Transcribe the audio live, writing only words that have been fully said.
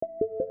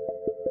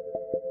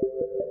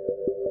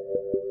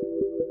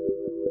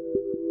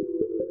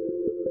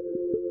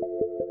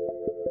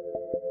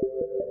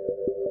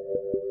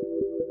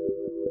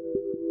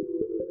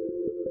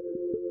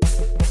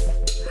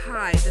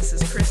This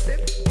is Kristen.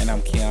 And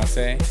I'm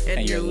Keontae.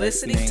 And you're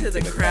listening to the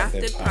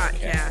Crafted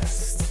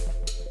Podcast.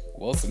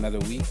 Well, it's another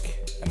week,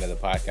 another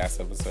podcast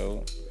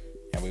episode.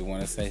 And we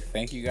want to say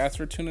thank you guys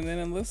for tuning in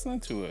and listening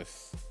to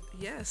us.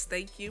 Yes,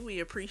 thank you. We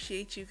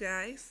appreciate you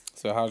guys.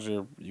 So how's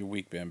your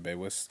week been, babe?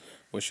 What's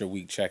your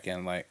week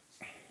check-in like?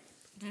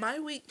 My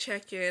week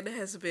check-in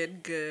has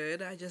been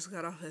good. I just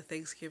got off a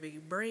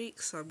Thanksgiving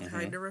break, so I'm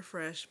kind of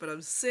refreshed. But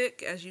I'm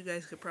sick, as you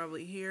guys could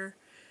probably hear.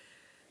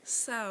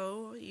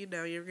 So, you're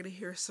going to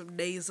hear some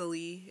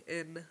nasally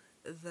in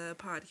the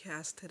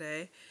podcast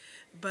today.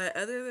 But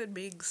other than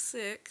being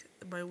sick,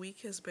 my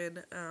week has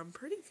been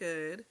pretty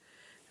good.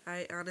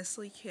 I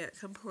honestly can't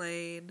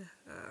complain.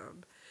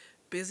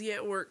 Busy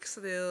at work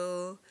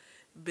still.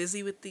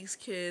 Busy with these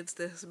kids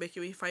that's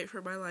making me fight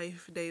for my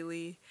life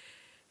daily.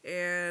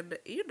 And,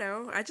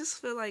 I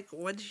just feel like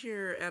once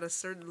you're at a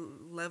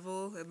certain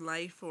level in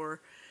life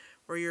or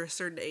you're a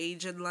certain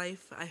age in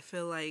life, I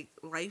feel like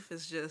life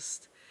is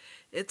just...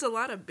 It's a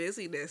lot of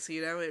busyness,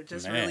 it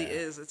just really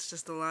is. It's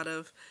just a lot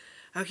of,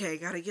 okay,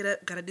 gotta get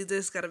up, gotta do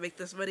this, gotta make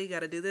this money,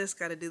 gotta do this,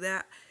 gotta do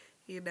that,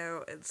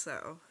 and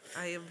so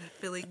I am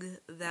feeling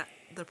that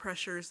the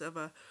pressures of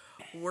a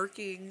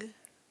working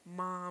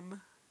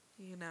mom,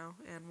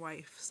 and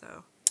wife,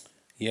 so.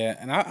 Yeah,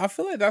 and I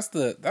feel like that's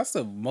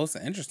the most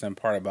interesting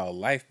part about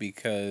life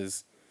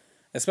because,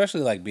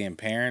 especially like being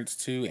parents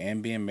too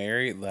and being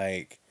married,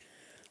 like,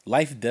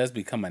 life does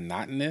become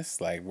monotonous,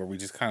 like where we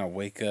just kind of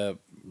wake up,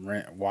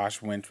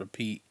 wash, rinse,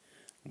 repeat,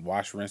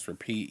 wash, rinse,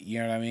 repeat. You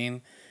know what I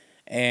mean?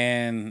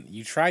 And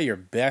you try your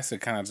best to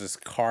kind of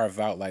just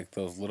carve out like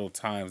those little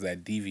times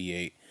that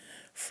deviate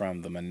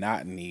from the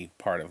monotony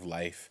part of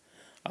life.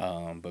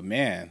 But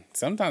man,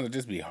 sometimes it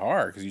just be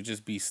hard because you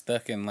just be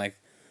stuck in like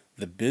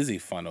the busy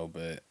funnel.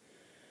 But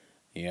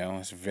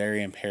it's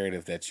very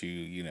imperative that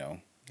you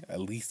at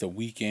least a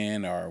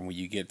weekend or when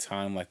you get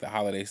time like the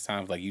holidays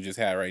times like you just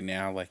had right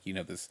now, like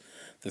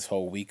this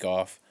whole week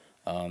off,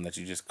 that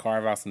you just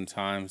carve out some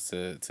times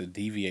to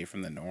deviate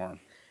from the norm.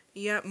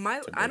 Yeah,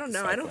 I don't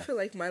know. I don't feel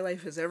like my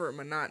life is ever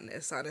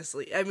monotonous,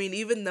 honestly. I mean,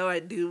 even though I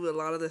do a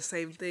lot of the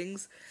same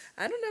things,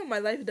 I don't know, my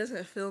life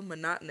doesn't feel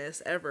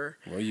monotonous ever.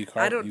 Well, you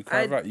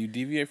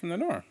deviate from the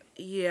norm.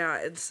 Yeah,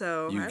 and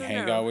so you I don't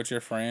hang know. out with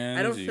your friends.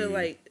 I don't feel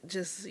like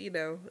just,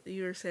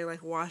 you were saying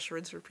like wash,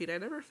 rinse, repeat. I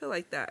never feel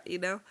like that,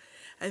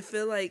 I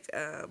feel like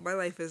my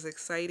life is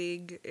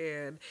exciting,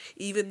 and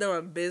even though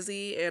I'm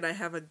busy and I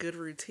have a good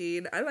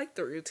routine, I like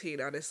the routine,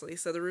 honestly.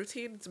 So the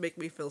routines make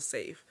me feel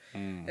safe.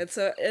 And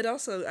so it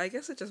also, I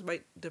guess it just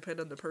might depend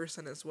on the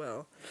person as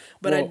well.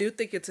 But I do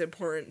think it's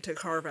important to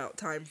carve out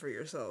time for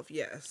yourself,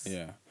 yes.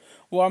 Yeah.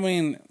 Well, I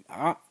mean,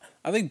 I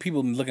think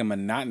people look at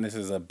monotonous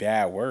as a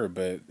bad word,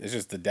 but it's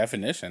just the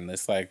definition.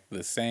 It's like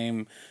the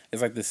same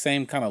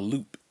kind of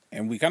loop.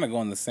 And we kind of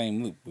go in the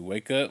same loop. We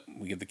wake up,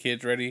 we get the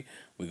kids ready,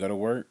 we go to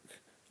work.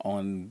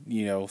 On,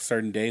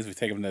 certain days, we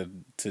take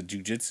them to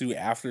jujitsu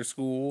after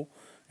school.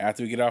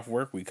 After we get off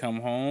work, we come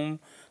home.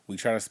 We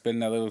try to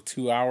spend that little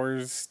 2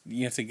 hours,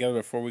 together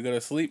before we go to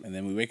sleep. And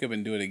then we wake up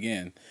and do it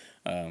again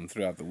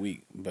throughout the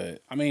week.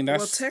 But, I mean, that's...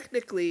 Well,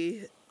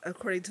 technically,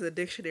 according to the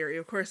dictionary,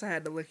 of course I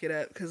had to look it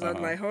up. Because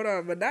I'm like, hold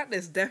on,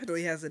 monotonous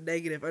definitely has a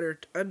negative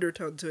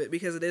undertone to it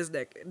because it is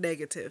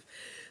negative.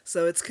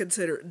 So it's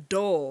considered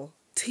dull,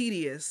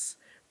 tedious,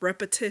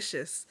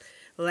 repetitious,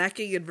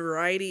 lacking in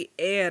variety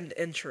and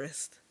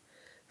interest.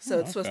 So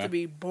it's supposed to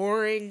be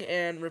boring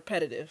and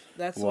repetitive.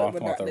 That's what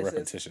monotonous the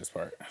repetitious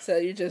part. So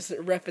you're just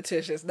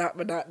repetitious, not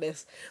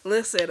monotonous.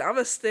 Listen, I'm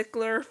a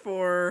stickler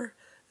for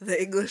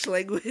the English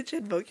language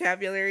and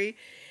vocabulary,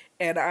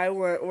 and I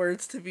want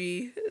words to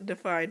be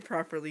defined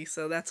properly,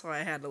 so that's why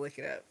I had to look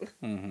it up.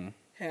 Mm-hmm.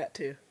 Had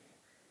to.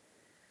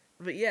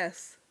 But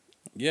yes.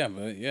 Yeah,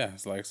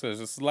 it's like I said, it's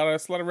just a lot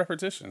of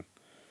repetition.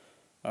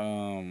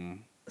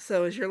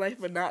 So is your life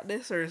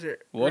monotonous or is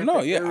it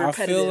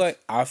repetitive?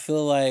 I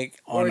feel like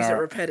or is it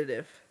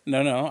repetitive?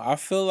 No. I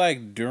feel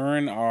like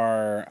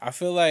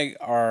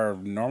our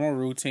normal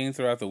routine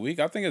throughout the week,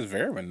 I think it's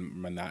very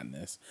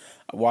monotonous.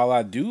 While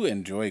I do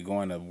enjoy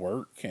going to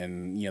work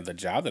and the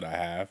job that I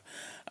have,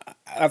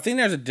 I think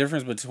there's a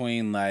difference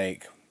between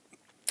like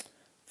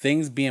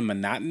things being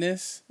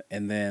monotonous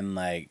and then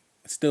like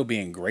still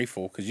being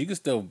grateful, because you can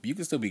still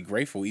be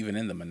grateful even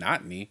in the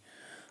monotony.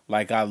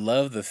 Like, I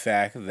love the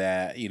fact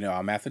that,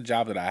 I'm at the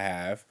job that I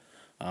have.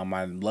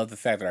 I love the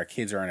fact that our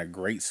kids are in a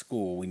great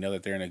school. We know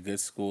that they're in a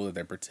good school, that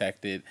they're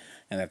protected,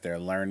 and that they're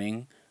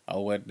learning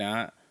or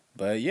whatnot.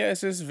 But, yeah,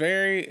 it's just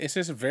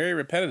very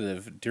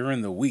repetitive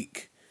during the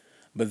week.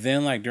 But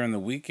then, like, during the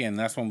weekend,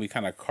 that's when we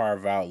kind of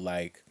carve out,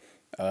 like,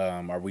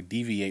 or we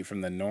deviate from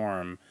the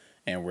norm,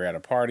 and we're at a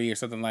party or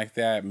something like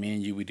that. Me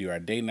and you, we do our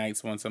date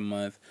nights once a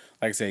month.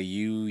 Like I say,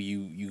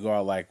 you go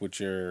out like with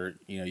your,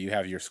 you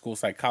have your school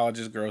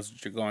psychologist girls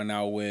that you're going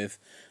out with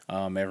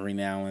every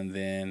now and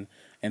then.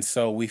 And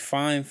so we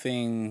find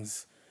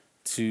things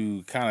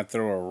to kind of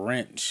throw a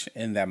wrench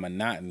in that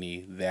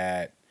monotony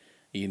that,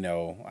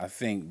 I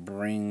think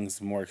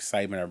brings more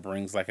excitement or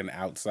brings like an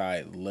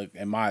outside look.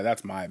 And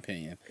that's my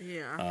opinion.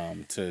 Yeah.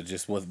 To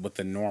just what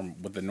the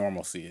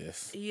normalcy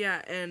is.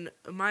 Yeah, and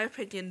my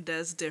opinion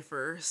does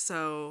differ.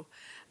 So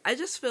I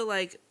just feel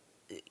like,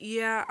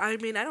 yeah, I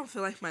mean, I don't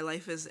feel like my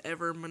life is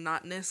ever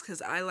monotonous because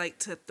I like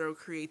to throw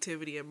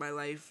creativity in my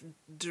life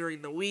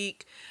during the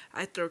week.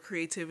 I throw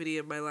creativity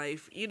in my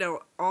life,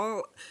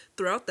 all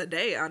throughout the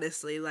day,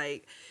 honestly.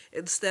 Like,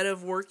 instead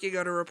of working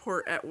on a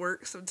report at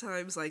work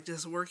sometimes, like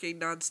just working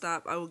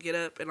nonstop, I will get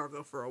up and I'll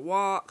go for a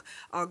walk.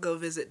 I'll go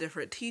visit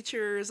different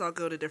teachers. I'll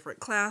go to different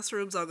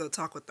classrooms. I'll go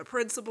talk with the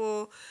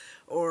principal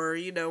or,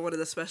 one of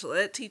the special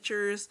ed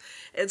teachers.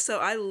 And so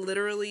I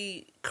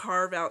literally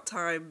carve out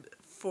time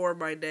for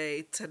my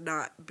day to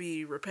not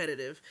be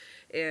repetitive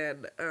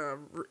and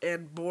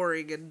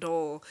boring and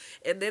dull.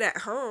 And then at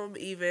home,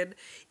 even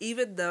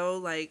though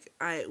like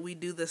we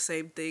do the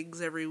same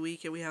things every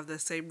week and we have the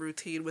same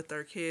routine with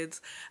our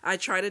kids, I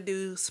try to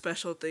do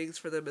special things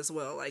for them as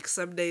well. Like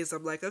some days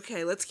I'm like,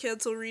 okay, let's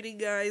cancel reading,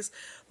 guys.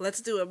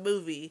 Let's do a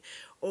movie.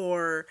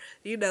 Or,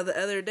 the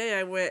other day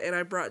I went and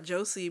I brought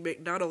Josie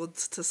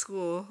McDonald's to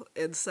school.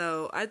 And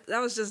so that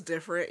was just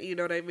different. You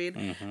know what I mean?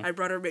 Mm-hmm. I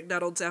brought her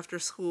McDonald's after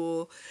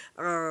school.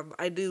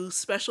 I do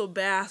special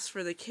baths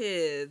for the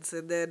kids.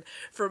 And then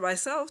for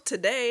myself,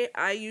 today,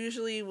 I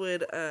usually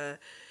would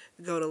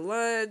go to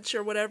lunch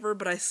or whatever,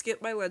 but I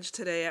skipped my lunch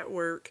today at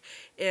work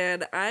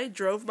and I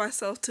drove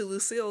myself to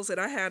Lucille's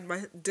and I had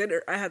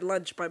I had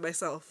lunch by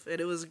myself and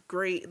it was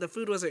great. The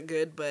food wasn't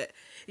good, but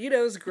it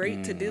was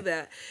great to do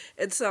that.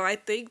 And so I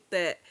think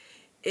that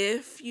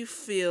if you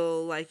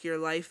feel like your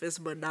life is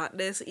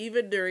monotonous,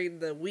 even during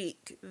the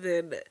week,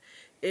 then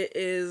it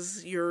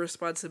is your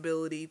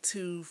responsibility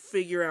to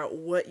figure out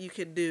what you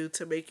can do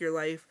to make your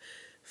life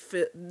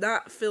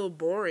not feel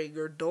boring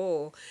or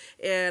dull.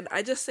 And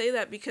I just say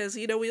that because,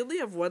 we only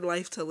have one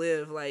life to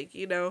live. Like,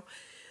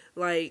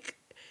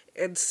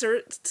 and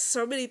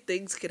so many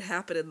things could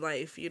happen in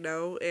life,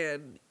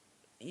 and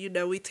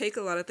we take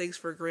a lot of things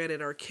for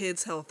granted, our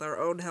kids' health, our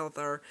own health,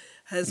 our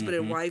husband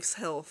and Mm-hmm. wife's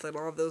health, and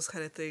all those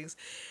kind of things.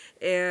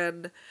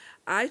 And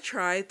I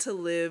try to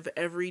live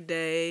every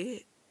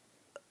day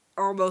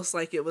almost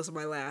like it was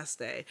my last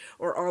day,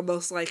 or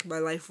almost like my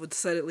life would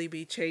suddenly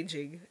be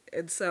changing.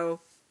 And so,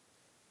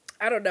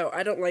 I don't know.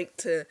 I don't like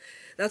to.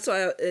 That's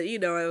why,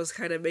 I was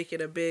kind of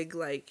making a big,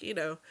 like,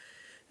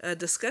 a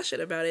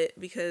discussion about it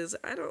because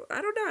I don't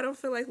know. I don't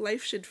feel like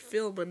life should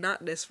feel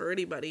monotonous for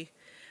anybody.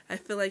 I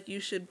feel like you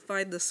should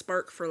find the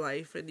spark for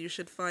life and you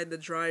should find the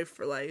drive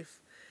for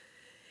life.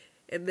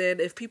 And then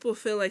if people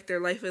feel like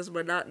their life is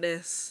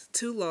monotonous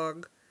too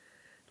long,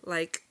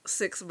 like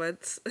 6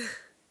 months,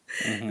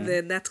 Mm-hmm.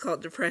 then that's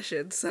called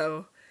depression.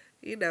 So,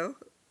 you know,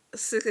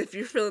 if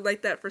you're feeling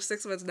like that for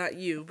 6 months, not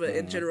you, but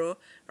in Mm-hmm. general,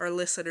 our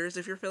listeners,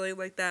 if you're feeling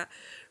like that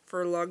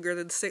for longer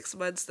than 6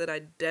 months, then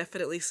I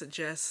definitely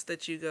suggest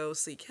that you go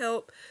seek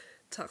help,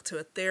 talk to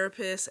a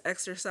therapist,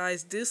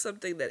 exercise, do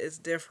something that is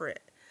different.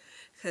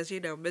 Because,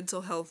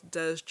 mental health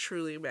does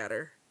truly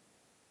matter.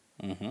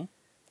 Mm-hmm.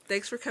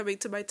 Thanks for coming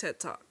to my TED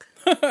Talk.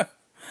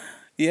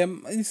 Yeah,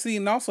 you see,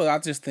 and also I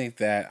just think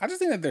that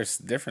there's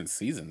different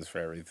seasons for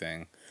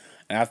everything,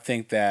 and I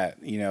think that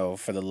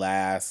for the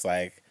last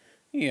like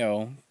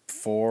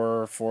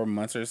 4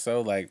 months or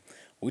so, like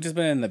we just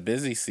been in the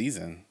busy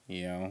season,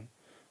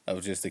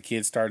 of just the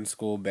kids starting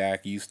school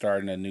back, you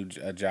starting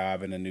a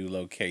job in a new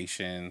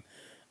location.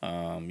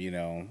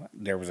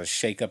 There was a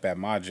shakeup at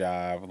my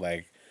job,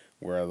 like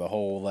where the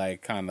whole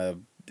like kind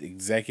of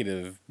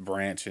executive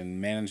branch and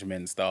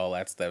management and all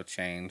that stuff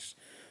changed.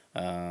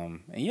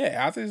 And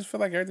yeah, I just feel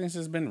like everything's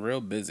just been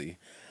real busy.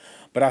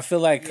 But I feel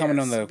like coming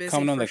on Yes, the busy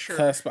coming on for the sure.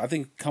 cusp, I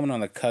think coming on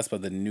the cusp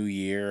of the new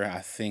year, I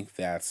think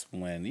that's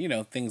when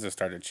things have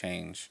started to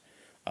change.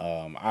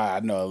 I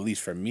know at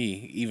least for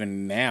me,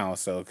 even now.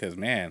 So, because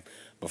man,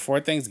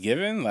 before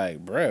Thanksgiving,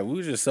 like, bruh, we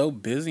were just so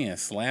busy and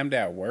slammed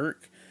at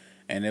work,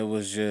 and it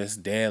was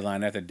just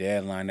deadline after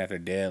deadline after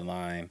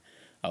deadline,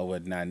 or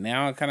whatnot.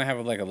 Now I kind of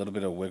have like a little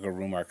bit of wiggle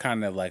room, or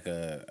kind of like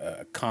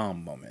a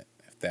calm moment,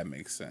 if that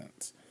makes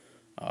sense.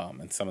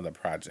 And some of the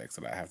projects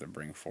that I have to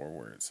bring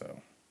forward.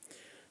 So,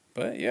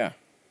 but yeah.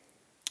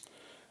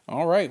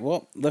 All right.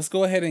 Well, let's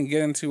go ahead and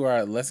get into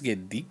our Let's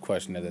Get Deep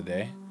question of the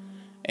day.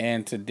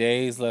 And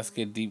today's Let's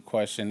Get Deep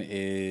question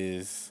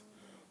is,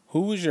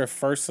 who was your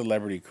first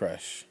celebrity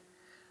crush?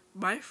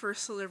 My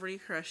first celebrity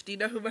crush. Do you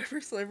know who my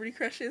first celebrity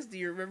crush is? Do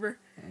you remember?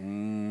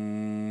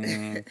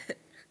 Mm,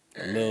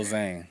 Lil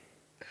Zane.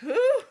 Who?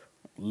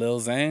 Lil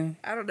Zane?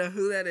 I don't know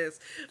who that is.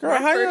 Girl, My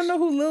how you don't first. know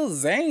who Lil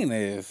Zane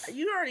is?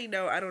 You already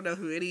know I don't know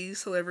who any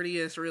celebrity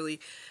is, really.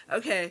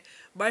 Okay,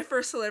 my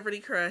first celebrity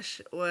crush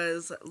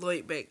was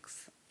Lloyd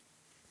Banks.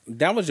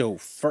 That was your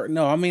first.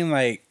 No, I mean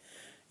like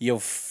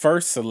your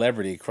first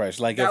celebrity crush.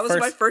 Like your That was my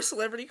first. first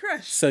celebrity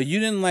crush. So you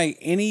didn't like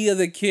any of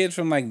the kids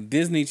from like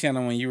Disney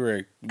Channel when you were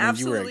a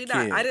Absolutely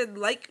not. I kid. didn't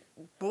like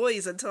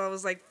boys until I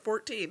was like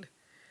 14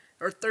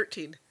 or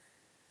 13.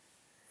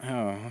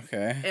 Oh,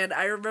 okay. And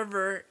I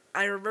remember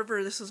I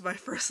remember this was my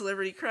first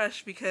celebrity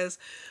crush because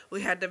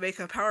we had to make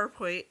a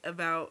PowerPoint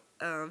about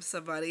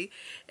somebody,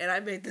 and I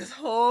made this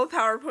whole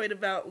PowerPoint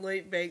about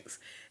Lloyd Banks,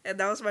 and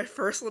that was my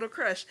first little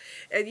crush.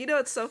 And you know,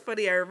 it's so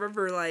funny. I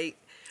remember like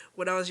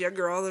when I was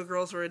younger, all the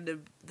girls were into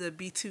the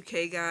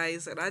B2K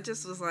guys, and I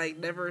just was like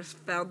never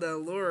found the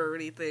allure or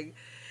anything.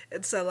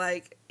 And so,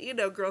 like, you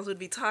know, girls would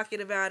be talking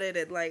about it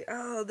and, like,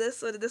 oh,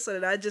 this one and this one.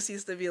 And I just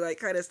used to be,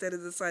 like, kind of standing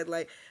to the side,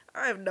 like,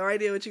 I have no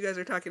idea what you guys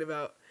are talking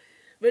about.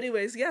 But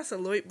anyways, yeah, so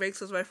Lloyd Banks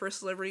was my first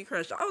celebrity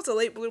crush. I was a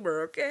late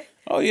bloomer, okay?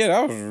 Oh yeah,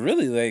 that was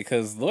really late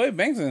because Lloyd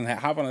Banks didn't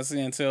hop on the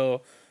scene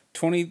until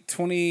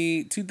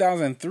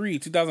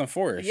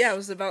 2004. Yeah, I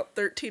was about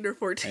 13 or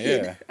 14.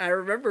 Yeah. I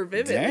remember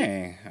vividly.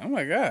 Dang. Oh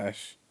my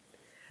gosh.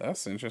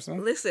 That's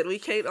interesting. Listen, we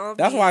can't all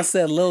That's be... why I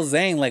said Lil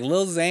Zane. Like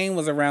Lil Zane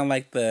was around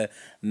like the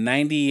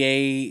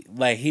 98,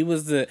 like he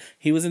was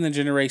in the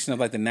generation of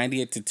like the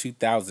 98 to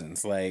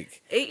 2000s.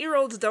 Like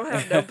 8-year-olds don't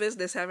have no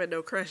business having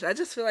no crush. I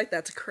just feel like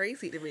that's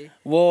crazy to me.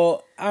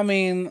 well, I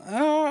mean,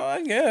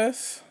 I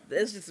guess.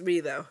 It's just me,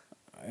 though.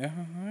 Yeah,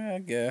 I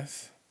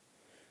guess.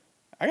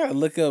 I gotta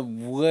look up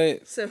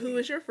what. So who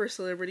was your first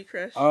celebrity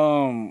crush?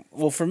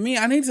 Well, for me,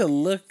 I need to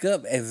look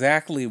up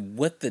exactly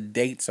what the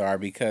dates are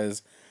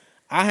because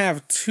I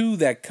have two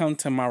that come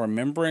to my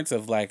remembrance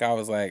of like I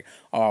was like,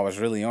 oh, I was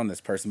really on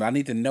this person, but I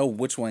need to know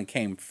which one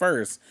came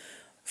first.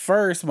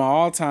 First, my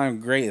all-time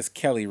great is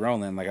Kelly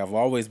Rowland. Like I've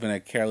always been a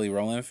Kelly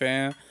Rowland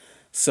fan,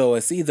 so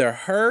it's either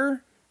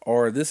her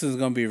or this is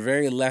gonna be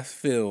very left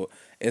field.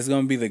 It's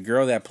gonna be the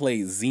girl that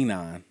played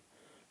Xenon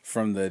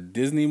from the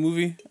Disney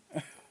movie.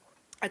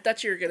 I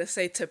thought you were gonna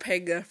say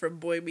Topanga from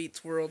Boy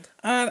Meets World.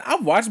 I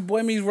watched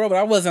Boy Meets World, but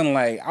I wasn't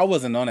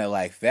on it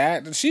like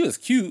that. She was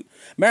cute.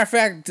 Matter of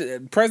fact,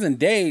 present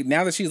day,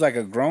 now that she's like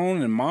a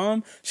grown and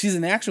mom, she's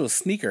an actual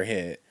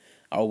sneakerhead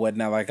or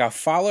whatnot. Like I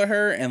follow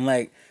her and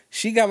like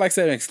she got like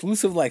some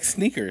exclusive like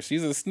sneakers.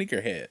 She's a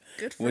sneakerhead,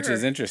 Good for which her.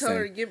 is interesting. Tell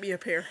her to give me a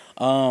pair.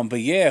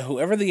 But yeah,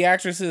 whoever the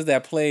actress is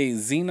that played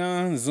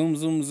Xenon, Zoom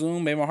Zoom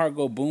Zoom, made my heart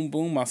go boom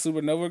boom, my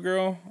supernova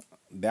girl,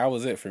 that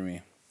was it for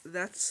me.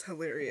 That's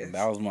hilarious.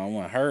 That was my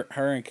one. Her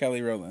and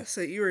Kelly Rowland.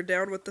 So you were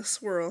down with the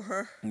swirl,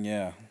 huh?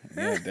 Yeah,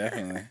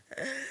 definitely.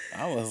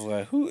 I was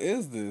like, who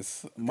is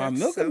this? My That's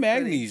milk so and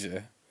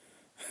magnesia.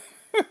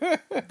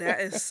 That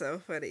is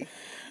so funny.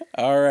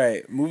 All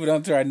right, moving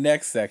on to our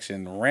next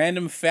section.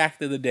 Random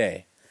fact of the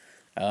day.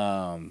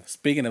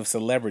 Speaking of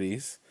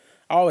celebrities,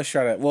 I always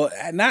try to,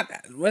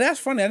 that's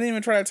funny. I didn't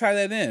even try to tie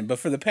that in. But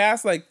for the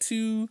past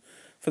two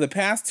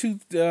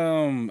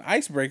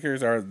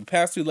icebreakers or the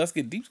past two Let's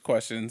Get Deep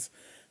questions,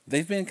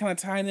 they've been kind of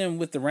tying in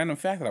with the random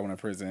fact that I want to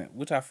present,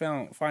 which I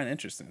find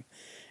interesting.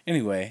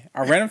 Anyway,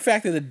 our random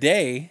fact of the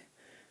day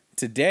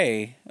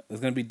today is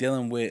going to be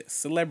dealing with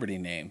celebrity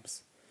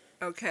names.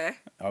 Okay.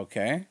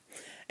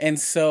 And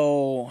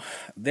so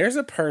there's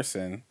a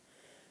person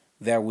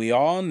that we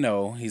all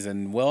know. He's a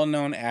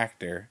well-known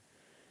actor.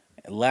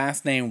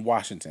 Last name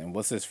Washington.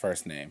 What's his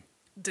first name?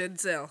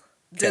 Den-Zil.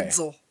 Okay.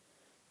 Den-Zil.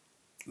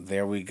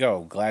 There we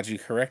go. Glad you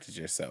corrected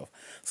yourself.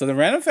 So the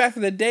random fact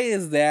of the day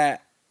is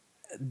that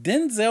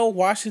Den-Zil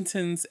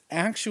Washington's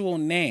actual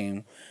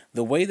name,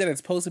 the way that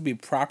it's supposed to be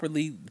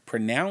properly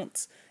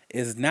pronounced,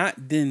 is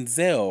not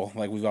Den-Zil,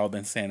 like we've all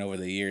been saying over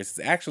the years. It's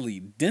actually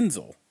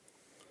Den-Zil.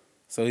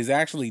 So he's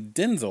actually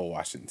Den-Zil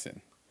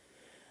Washington.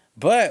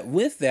 But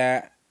with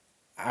that,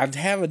 I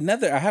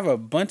have a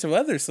bunch of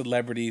other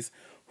celebrities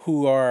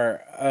who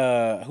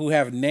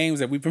have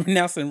names that we've been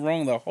pronouncing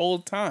wrong the whole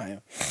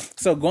time.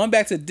 So going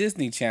back to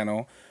Disney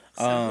Channel.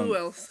 So who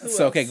else?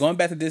 Okay, going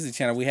back to Disney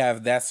Channel, we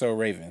have That's So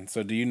Raven.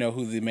 So do you know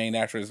who the main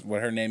actress,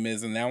 what her name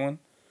is in that one?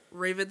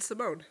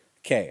 Raven-Symoné.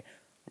 Okay.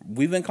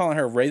 We've been calling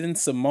her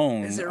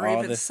Raven-Symoné. Is it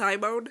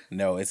Raven-Symoné?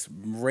 No, it's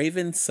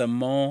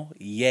Raven-Symoné.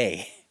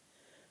 Yay.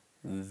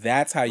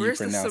 That's how you pronounce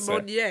it.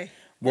 Where's the Simone?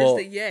 Well,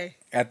 Where's the yay?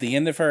 At the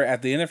end of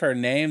her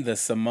name, the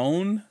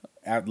Simone,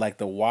 at like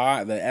the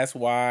Y, the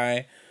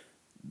SY,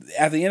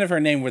 at the end of her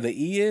name where the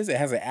E is, it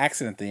has an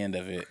accent at the end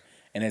of it,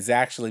 and it's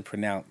actually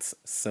pronounced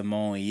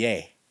Simone.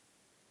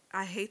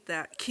 I hate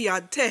that.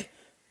 Chianti.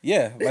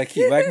 Yeah, like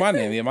my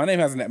name. Yeah, my name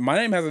has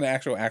an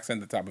actual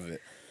accent at the top of it.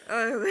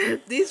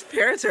 These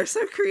parents are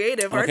so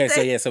creative, aren't Okay,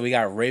 they? so we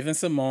got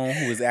Raven-Symoné,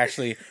 who is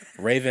actually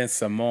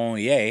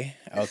Raven-Symoné.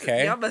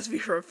 Okay. Y'all must be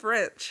from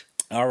French.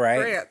 All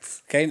right.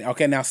 France.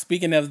 Okay. Now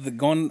speaking of the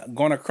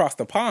going across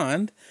the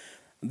pond,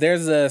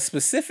 there's a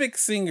specific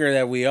singer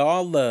that we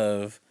all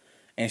love,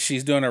 and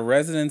she's doing a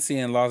residency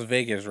in Las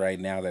Vegas right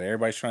now that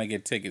everybody's trying to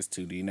get tickets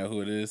to. Do you know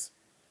who it is?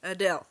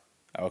 Adele.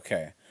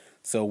 Okay.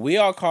 So we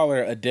all call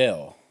her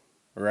Adele,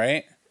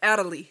 right?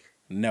 Adelie.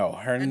 No,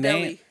 her Adele.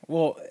 name.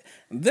 Well,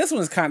 this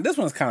one's kind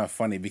of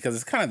funny because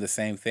it's kind of the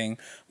same thing,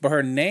 but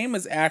her name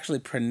is actually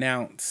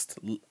pronounced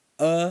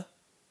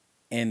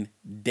and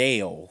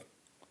Dale.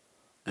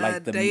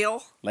 Like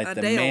Dale. Like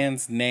Adele. the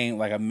man's name,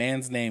 like a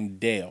man's name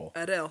Dale.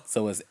 Adele.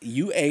 So it's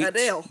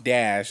UH-DALE.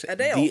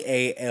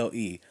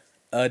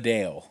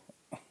 Adele.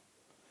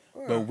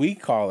 But we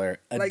call her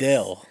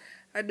Adele.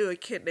 I knew a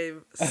kid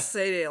named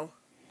Sadale.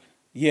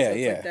 Yeah, so it's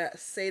yeah. like that.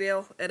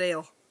 Sadale,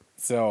 Adele.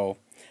 So,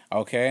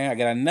 okay, I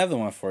got another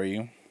one for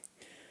you.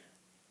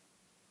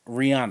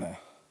 Rihanna,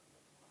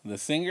 the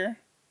singer.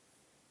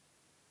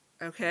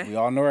 Okay. We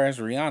all know her as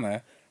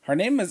Rihanna. Her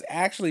name is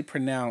actually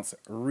pronounced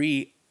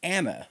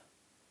Rihanna.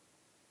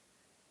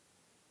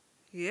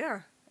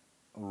 Yeah.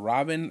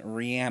 Robin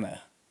Rihanna.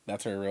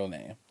 That's her real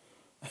name.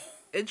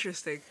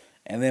 Interesting.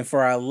 And then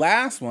for our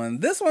last one,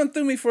 this one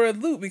threw me for a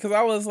loop because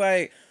I was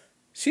like,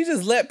 she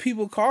just let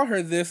people call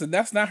her this, and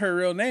that's not her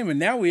real name. And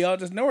now we all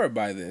just know her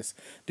by this.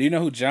 Do you know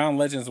who John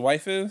Legend's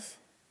wife is?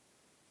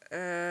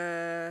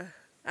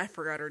 I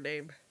forgot her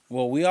name.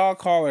 Well, we all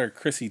call her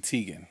Chrissy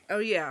Teigen. Oh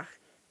yeah.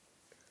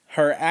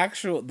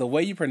 The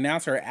way you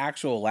pronounce her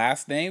actual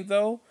last name,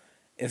 though,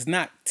 is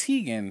not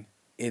Teigen,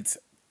 it's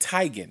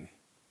Teigen.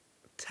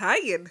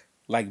 Teigen.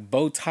 Like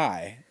bow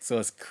tie. So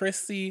it's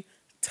Chrissy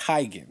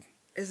Teigen.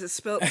 Is it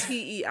spelled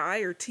T-E-I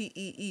or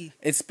T-E-E?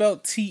 It's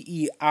spelled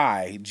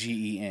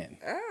Teigen.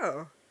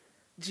 Oh.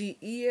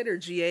 G-E-N or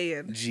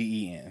G-A-N?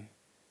 Gen.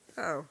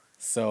 Oh.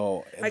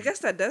 So I guess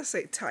that does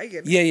say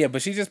Teigen. yeah,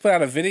 but she just put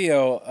out a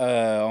video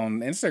on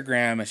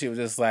Instagram, and she was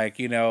just like,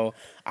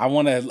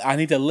 I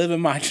need to live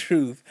in my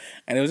truth,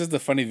 and it was just a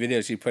funny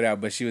video she put out,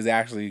 but she was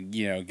actually,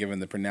 given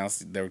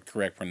the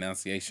correct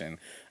pronunciation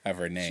of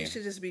her name. She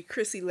should just be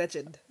Chrissy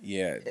Legend.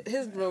 Yeah.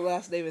 His real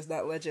last name is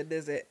not Legend,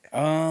 is it?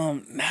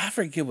 I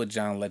forget what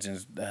John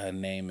Legend's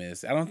name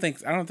is. I don't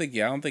think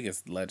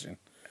it's Legend.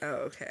 Oh,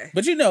 okay.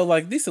 But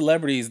like these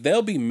celebrities,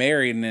 they'll be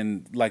married, and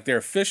then like their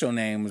official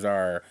names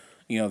are.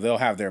 They'll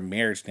have their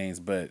marriage names,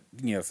 but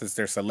since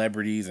they're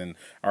celebrities and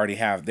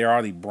they're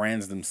already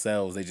brands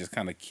themselves, they just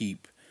kind of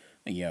keep,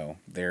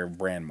 their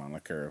brand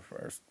moniker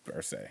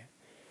or say.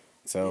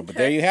 So, Okay. But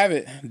there you have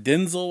it,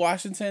 Den-Zil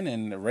Washington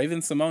and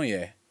Raven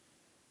Simonet.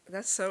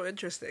 That's so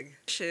interesting.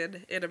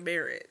 In a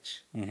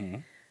marriage.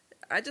 Mm-hmm.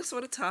 I just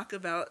want to talk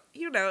about,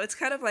 it's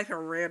kind of like a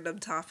random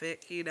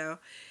topic,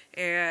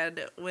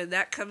 and when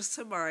that comes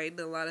to mind,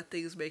 a lot of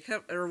things may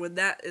come, or when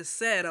that is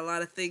said, a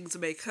lot of things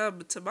may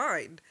come to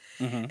mind.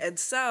 Mm-hmm. And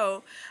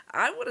so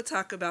I want to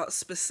talk about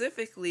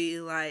specifically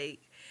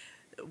like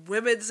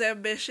women's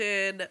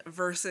ambition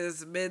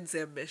versus men's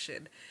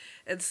ambition.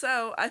 And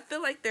so I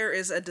feel like there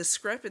is a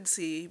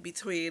discrepancy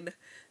between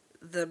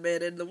the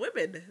men and the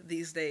women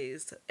these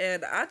days.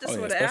 And I just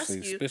want to ask you,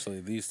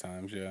 especially these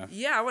times, yeah.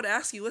 Yeah, I want to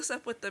ask you, what's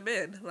up with the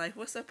men? Like,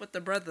 what's up with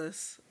the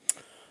brothers?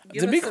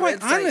 To be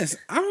quite honest,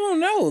 I don't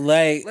know.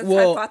 Like, let's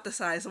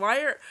hypothesize.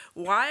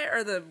 Why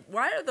are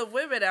the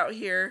women out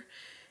here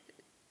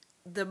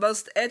the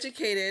most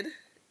educated,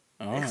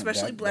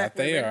 especially black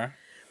women? They are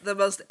the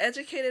most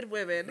educated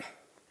women,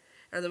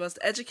 or the most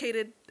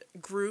educated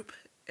group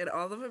in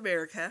all of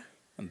America.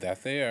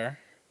 That they are.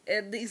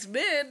 And these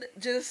men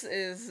just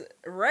is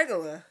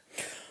regular.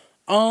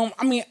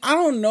 I mean, I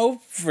don't know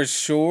for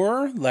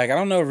sure. Like, I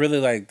don't know really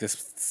like the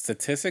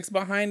statistics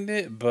behind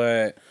it,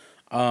 but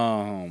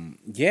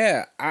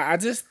yeah, I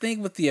just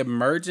think with the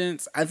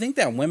emergence, I think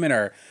that women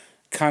are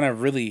kind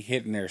of really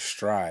hitting their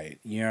stride.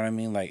 You know what I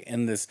mean? Like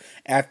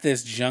at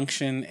this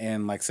junction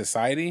in like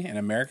society, in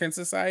American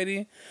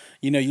society,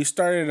 you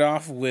started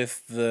off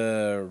with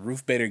the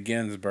Ruth Bader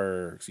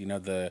Ginsburgs,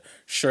 the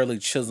Shirley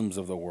Chisholms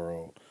of the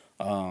world.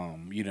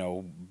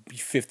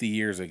 50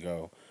 years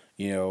ago,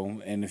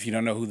 and if you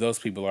don't know who those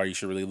people are, you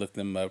should really look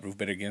them up. Ruth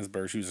Bader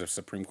Ginsburg, she was a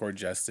Supreme Court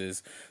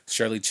justice.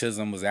 Shirley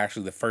Chisholm was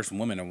actually the first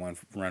woman to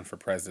run for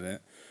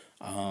president.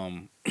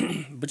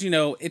 But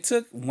it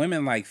took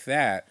women like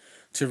that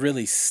to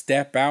really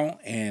step out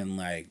and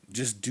like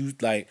just do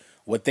like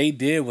what they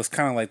did was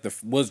kind of like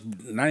was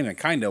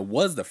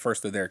the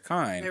first of their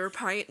kind. They were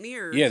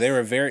pioneers. Yeah, they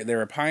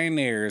were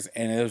pioneers,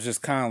 and it was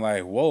just kind of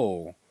like,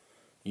 whoa.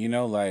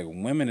 Like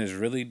women is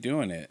really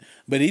doing it.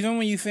 But even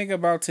when you think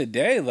about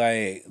today,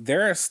 like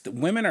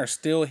women are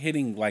still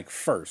hitting like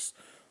first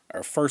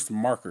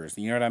markers.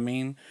 You know what I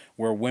mean?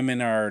 Where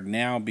women are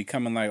now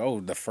becoming like,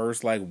 oh, the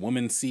first like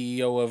woman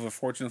CEO of a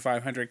Fortune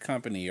 500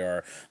 company,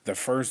 or the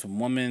first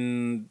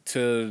woman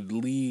to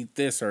lead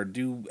this or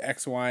do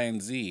X, Y,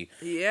 and Z.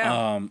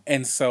 Yeah.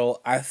 And so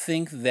I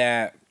think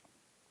that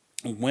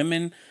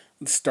women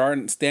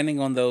standing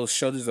on those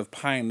shoulders of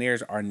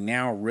pioneers are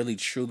now really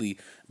truly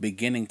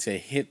beginning to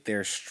hit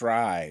their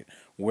stride,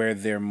 where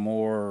they're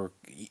more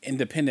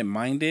independent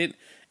minded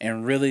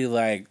and really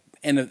like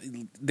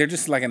they're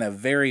just like in a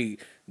very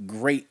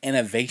great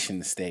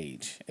innovation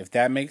stage, if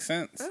that makes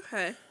sense.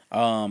 Okay.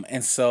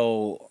 And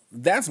so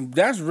that's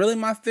really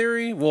my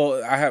theory.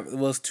 Well,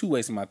 it's two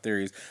ways in my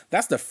theories.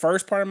 That's the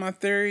first part of my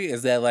theory,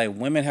 is that like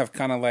women have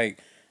kind of like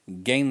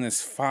gained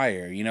this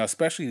fire,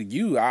 especially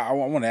you. I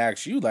want to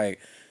ask you,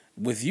 like,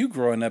 with you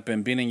growing up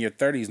and being in your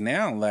 30s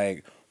now,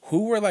 like,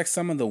 who were like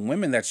some of the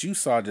women that you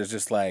saw that's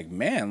just like,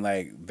 man,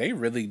 like they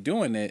really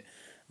doing it,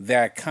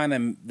 that kind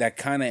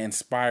of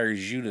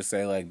inspires you to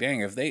say like,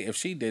 dang, if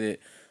she did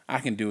it, I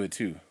can do it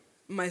too.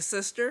 My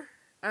sister.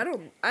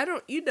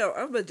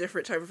 I'm a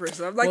different type of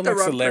person. I'm Well, like the like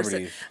wrong person.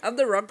 celebrities. I'm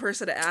the wrong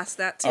person to ask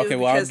that to Okay,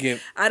 well I'll because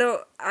give. I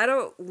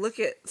don't look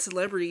at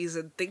celebrities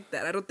and think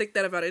that. I don't think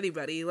that about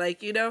anybody.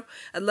 Like,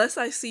 unless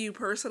I see you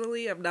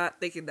personally, I'm not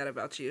thinking that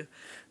about you.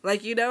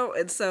 Like,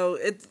 and so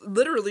it's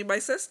literally my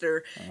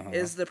sister Uh-huh.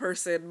 is the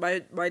person, my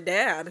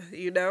dad,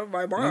 my No,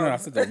 I mom.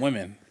 said the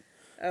women.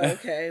 Oh,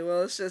 okay.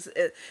 Well, it's just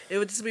it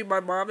would just be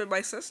my mom and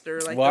my sister.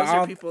 Like Well, those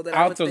are people that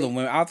I I'll would throw the think.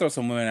 women. I'll throw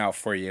some women out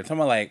for you. I'm talking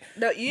about like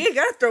No, you ain't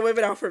gotta throw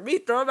women out for me.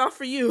 Throw them out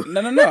for you.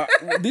 no.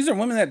 These are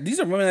women that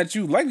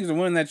you like. These are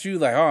women that you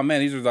like. Oh man,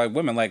 these are like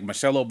women like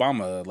Michelle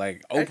Obama,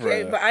 like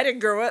Okay, Oprah. but I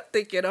didn't grow up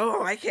thinking,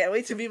 oh, I can't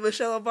wait to be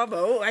Michelle Obama.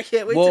 Oh, I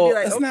can't wait to be Well,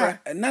 like it's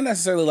Oprah. not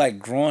necessarily like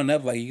growing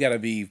up. Like you got to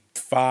be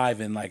 5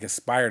 and like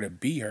aspire to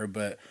be her,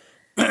 but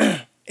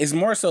it's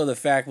more so the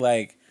fact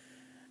like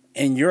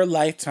in your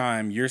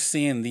lifetime, you're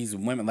seeing these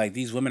women, like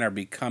these women are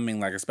becoming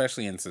like,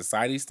 especially in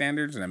society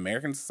standards and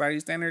American society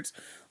standards,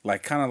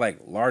 like kind of like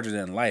larger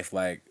than life.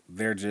 Like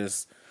they're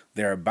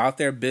about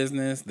their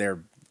business.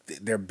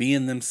 They're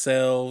being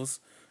themselves.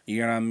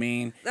 You know what I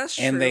mean? That's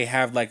And true. they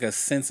have like a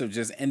sense of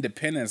just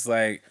independence.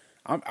 Like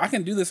I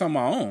can do this on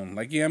my own.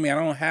 Like, you know what I mean?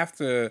 I don't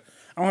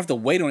have to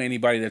wait on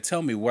anybody to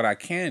tell me what I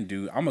can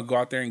do. I'm gonna go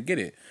out there and get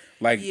it.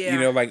 Like,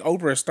 Yeah. like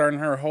Oprah is starting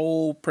her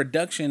whole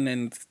production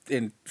and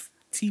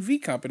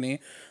TV company.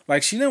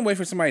 Like, she didn't wait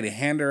for somebody to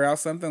hand her out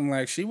something.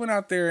 Like, she went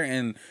out there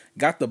and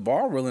got the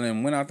ball rolling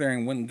and went out there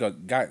and went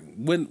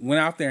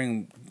out there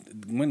and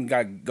went and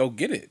got go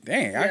get it.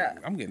 Dang, Yeah.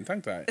 I'm getting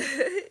tongue tied.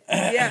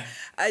 Yeah,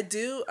 I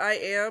do. I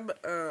am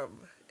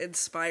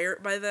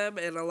inspired by them,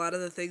 and a lot of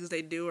the things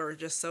they do are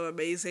just so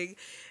amazing.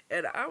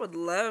 And I would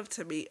love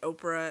to meet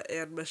Oprah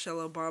and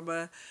Michelle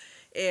Obama.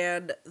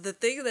 And the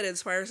thing that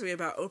inspires me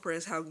about Oprah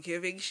is how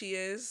giving she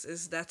is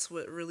that's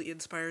what really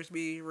inspires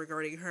me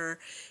regarding her.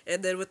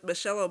 And then with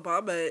Michelle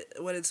Obama,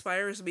 what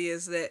inspires me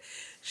is that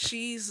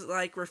she's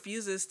like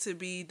refuses to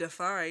be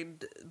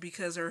defined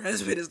because her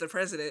husband is the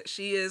president.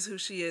 She is who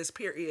she is,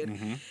 period.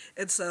 Mm-hmm.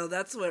 And so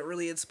that's what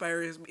really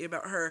inspires me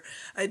about her.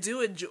 I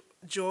do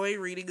enjoy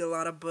reading a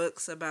lot of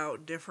books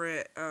about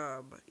different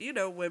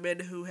women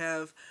who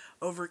have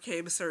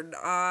overcame certain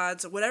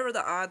odds, whatever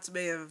the odds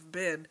may have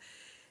been.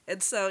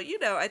 And so,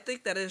 I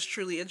think that is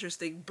truly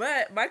interesting.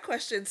 But my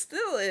question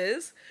still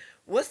is,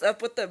 what's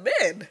up with the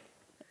men?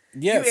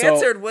 Yeah, You so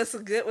answered what's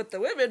good with the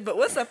women, but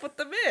what's up with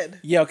the men?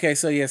 yeah, okay,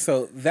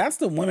 so that's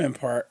the women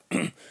part.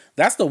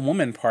 That's the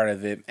woman part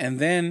of it. And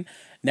then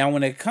now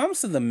when it comes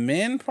to the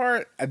men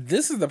part,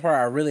 this is the part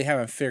I really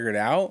haven't figured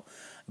out.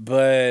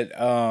 But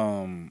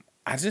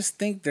I just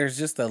think there's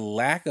just the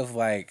lack of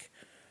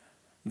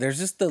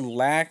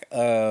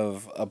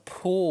a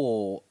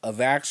pool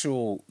of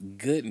actual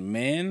good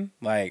men,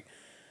 like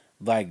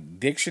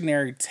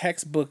dictionary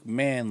textbook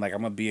man. Like,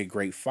 I'm gonna be a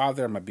great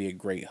father, I'm gonna be a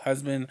great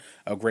husband,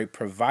 a great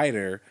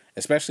provider,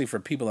 especially for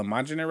people in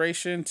my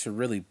generation to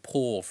really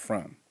pull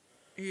from,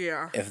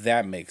 Yeah, if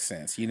that makes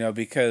sense,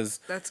 because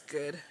that's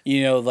good.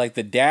 like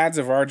the dads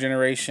of our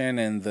generation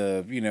and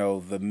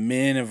the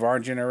men of our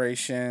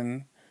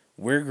generation,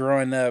 we're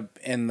growing up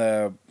in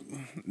the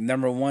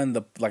number one,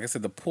 the like I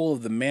said, the pool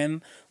of the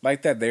men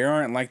like that. They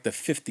aren't like the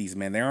 50s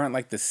men. They aren't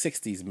like the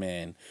 60s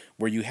men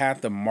where you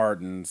had the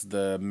Martins,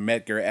 the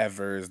Medgar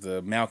Evers,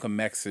 the Malcolm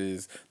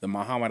X's, the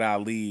Muhammad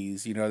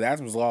Ali's. That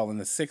was all in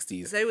the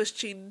 60s. They was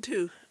cheating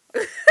too.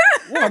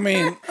 Well, I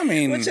mean,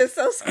 Which is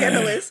so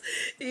scandalous.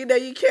 You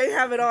can't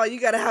have it all. You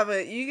get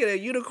a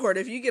unicorn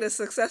if you get a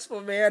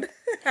successful man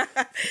I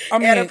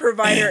and a mean,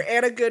 provider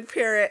and a good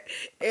parent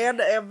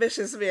and an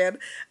ambitious man.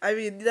 I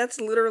mean,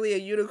 that's literally a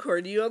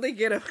unicorn. You only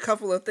get a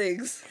couple of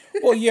things.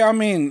 well, yeah,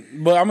 we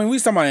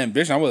was talking about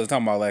ambition. I wasn't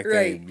talking about like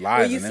Right. they Well,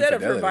 lies you and said a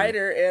infidelity.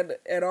 provider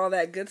and all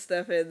that good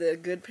stuff and the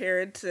good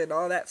parents and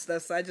all that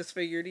stuff. So I just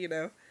figured,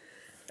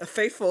 a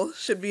faithful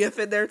should be up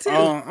in there too.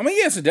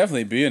 Yes, it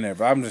definitely be in there,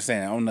 but I'm just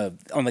saying on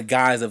the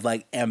guise of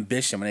like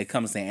ambition when it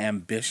comes to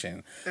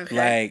ambition, Okay.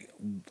 like,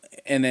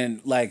 and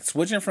then like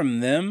switching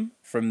from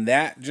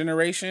that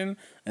generation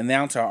and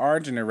now to our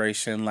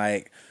generation,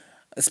 like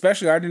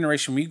especially our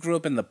generation, we grew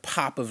up in the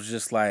pop of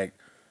just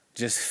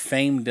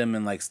famedom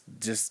and like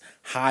just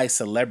high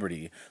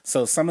celebrity.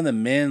 So some of the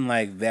men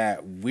like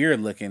that we're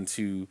looking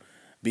to,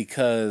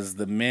 because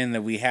the men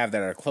that we have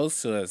that are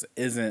close to us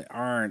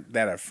aren't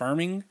that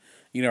affirming,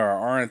 or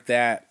aren't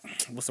that,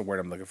 what's the word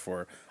I'm looking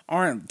for?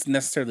 Aren't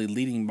necessarily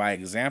leading by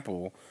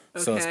example.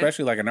 So Okay.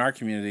 especially like in our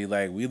community,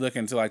 like we look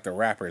into like the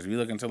rappers, we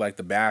look into like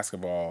the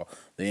basketball,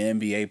 the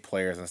NBA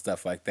players and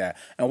stuff like that.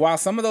 And while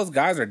some of those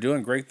guys are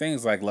doing great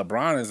things, like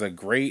LeBron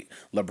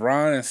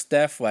and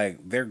Steph, like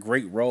they're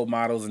great role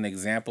models and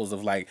examples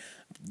of like,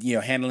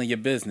 handling your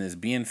business,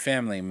 being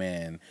family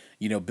man,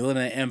 building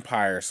an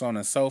empire, so on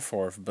and so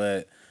forth.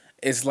 But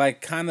it's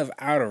like kind of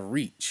out of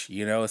reach,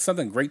 it's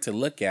something great to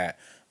look at,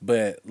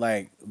 but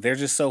like they're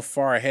just so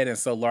far ahead and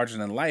so larger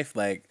than life,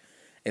 like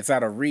it's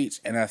out of reach.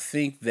 And I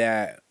think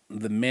that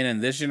the men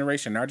in this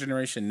generation, our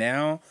generation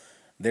now,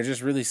 they're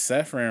just really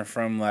suffering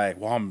from like,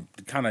 well, I'm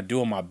kind of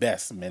doing my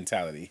best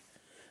mentality,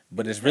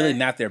 but it's really Okay.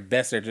 not their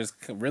best. They're just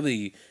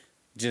really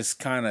just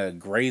kind of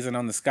grazing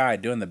on the sky,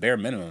 doing the bare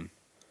minimum.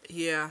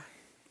 Yeah.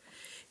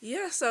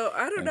 Yeah, so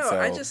I don't And know.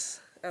 I so,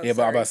 just oh yeah,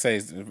 but I'm about to sorry.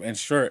 say, in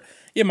short,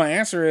 yeah, my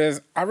answer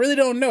is I really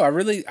don't know. I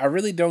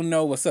really don't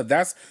know what's up.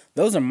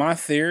 Those are my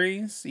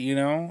theories,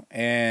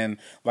 and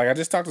like I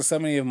just talked to so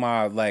many of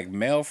my like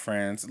male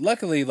friends.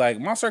 Luckily, like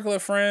my circle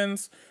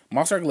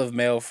of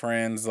male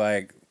friends,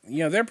 like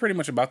they're pretty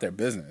much about their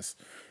business.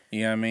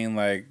 You know what I mean?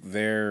 Like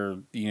they're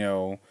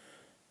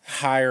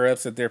higher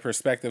ups at their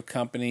respective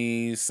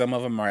companies. Some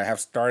of them have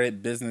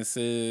started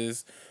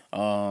businesses,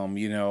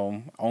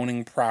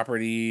 owning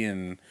property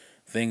and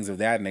things of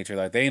that nature.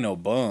 Like they ain't no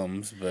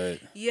bums, but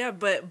Yeah,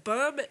 but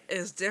bum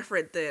is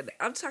different than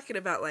I'm talking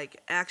about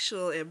like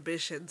actual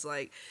ambitions.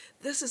 Like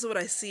this is what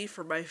I see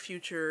for my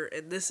future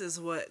and this is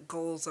what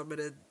I'm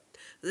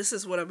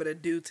gonna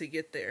do to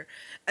get there.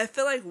 I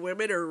feel like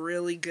women are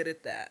really good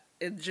at that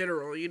in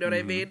general, you know what I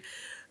mm-hmm. mean?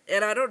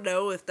 And I don't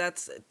know if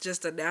that's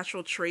just a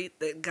natural trait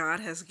that God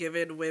has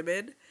given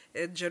women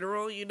in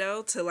general,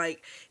 to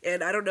like,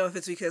 and I don't know if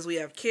it's because we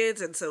have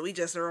kids and so we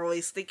just are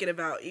always thinking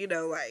about,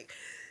 like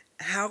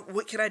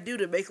what can I do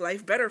to make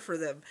life better for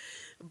them?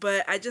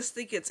 But I just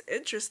think it's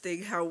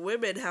interesting how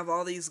women have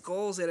all these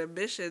goals and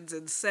ambitions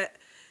and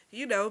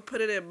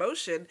put it in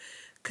motion.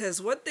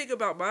 Because one thing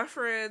about my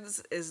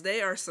friends is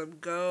they are some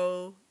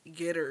go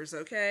getters,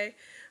 okay?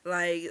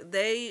 Like,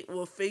 they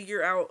will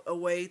figure out a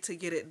way to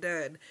get it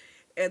done.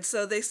 And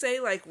so they say,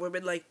 like,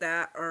 women like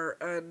that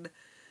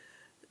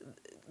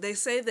they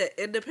say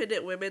that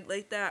independent women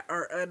like that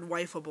are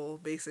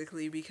unwifeable,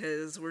 basically,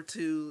 because we're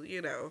too,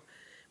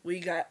 we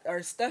got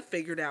our stuff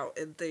figured out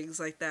and things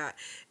like that.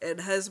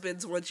 And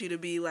husbands want you to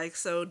be like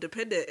so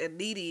dependent and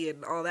needy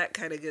and all that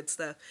kind of good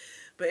stuff.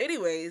 But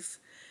anyways,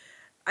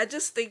 I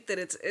just think that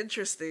it's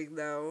interesting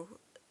though,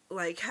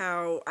 like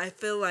how I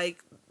feel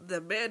like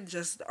the men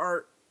just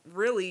aren't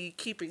really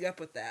keeping up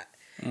with that.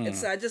 And mm.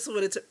 so I just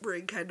wanted to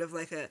bring kind of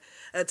like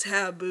a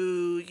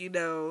taboo,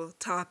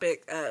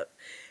 topic up.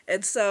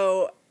 And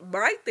so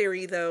my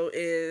theory though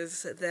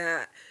is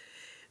that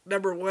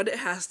number one, it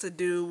has to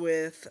do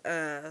with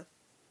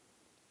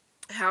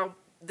how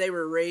they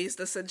were raised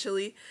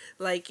essentially,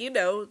 like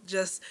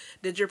just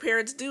did your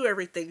parents do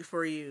everything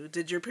for you,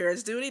 did your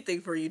parents do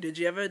anything for you, did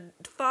you have a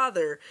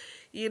father,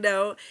 you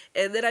know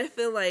and then I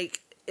feel like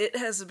it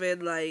has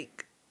been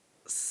like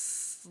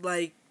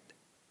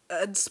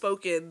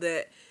unspoken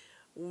that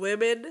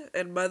women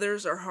and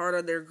mothers are hard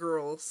on their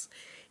girls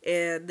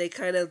and they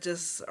kind of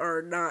just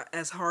are not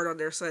as hard on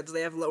their sons.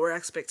 They have lower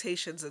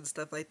expectations and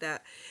stuff like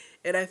that.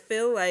 And I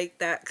feel like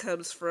that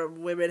comes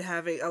from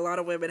a lot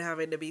of women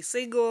having to be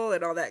single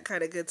and all that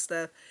kind of good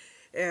stuff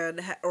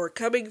or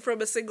coming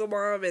from a single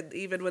mom and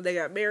even when they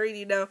got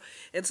married,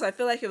 And so I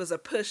feel like it was a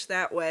push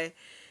that way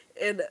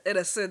in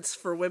a sense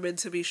for women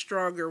to be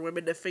stronger,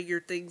 women to figure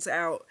things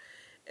out.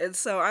 And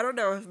so I don't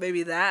know if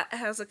maybe that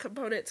has a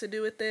component to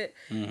do with it.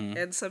 Mm-hmm.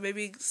 And so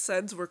maybe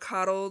sons were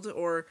coddled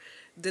or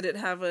didn't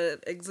have an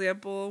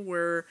example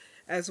where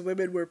as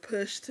women were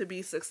pushed to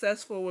be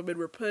successful, women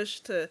were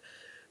pushed to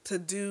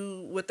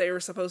do what they were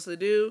supposed to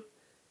do.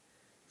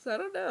 So I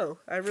don't know.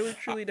 I really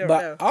truly don't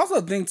But know. I also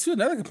think too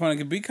another component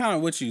could be kind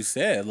of what you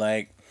said,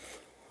 like.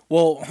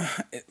 Well,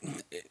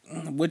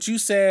 what you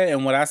said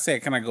and what I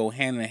said kind of go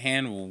hand in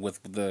hand with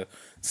the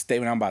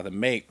statement I'm about to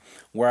make,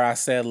 where I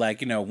said,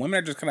 like, women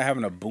are just kind of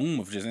having a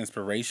boom of just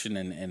inspiration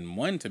and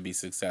wanting to be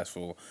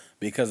successful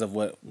because of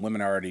what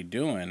women are already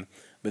doing.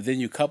 But then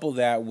you couple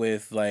that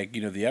with, like,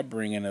 the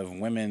upbringing of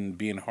women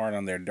being hard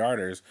on their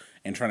daughters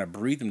and trying to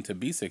breed them to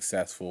be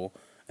successful.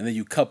 And then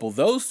you couple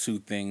those two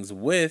things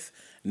with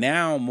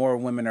now more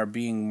women are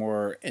being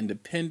more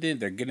independent.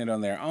 They're getting it on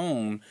their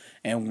own.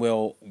 And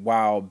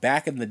while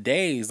back in the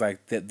days,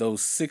 like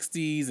those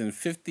 60s and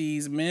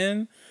 50s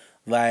men,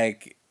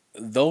 like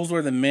those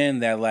were the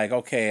men that like,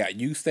 okay,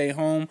 you stay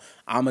home,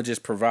 I'ma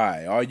just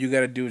provide. All you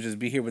gotta do is just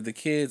be here with the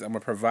kids. I'm gonna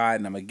provide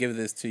and I'm gonna give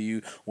this to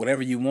you.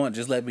 Whatever you want,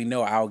 just let me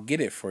know. I'll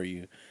get it for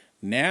you.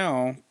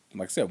 Now,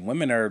 like I said,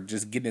 women are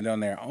just getting it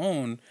on their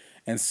own.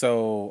 And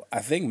so I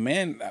think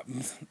men,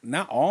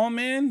 not all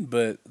men,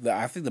 but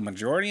I think the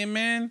majority of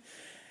men,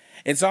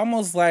 it's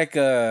almost like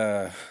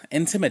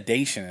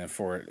intimidation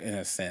for it in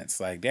a sense.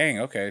 Like, dang,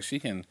 okay, she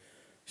can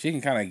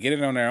kind of get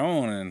it on their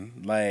own,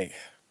 and like,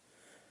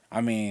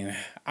 I mean,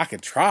 I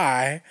could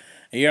try.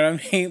 You know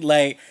what I mean?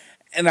 Like,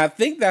 and I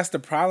think that's the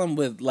problem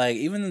with like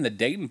even in the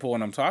dating pool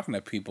when I'm talking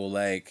to people,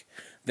 like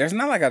there's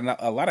not like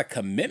a lot of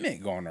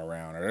commitment going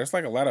around, or there's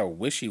like a lot of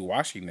wishy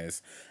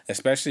washiness,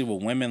 especially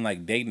with women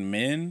like dating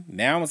men.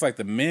 Now it's like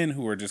the men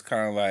who are just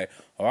kind of like,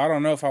 oh, I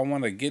don't know if I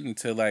want to get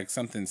into like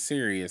something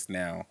serious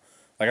now.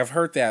 Like I've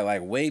heard that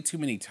like way too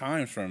many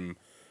times from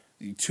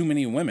too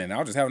many women. I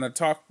was just having a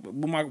talk with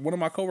one of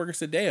my coworkers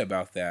today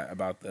about that,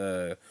 about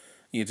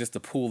just the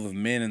pool of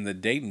men in the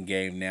dating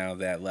game now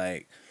that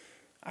like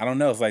I don't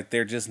know, it's like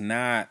they're just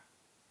not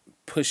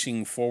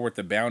pushing forward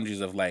the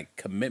boundaries of like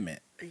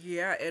commitment.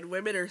 Yeah, and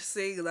women are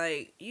seeing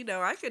like,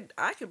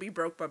 I could be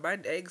broke by my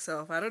dang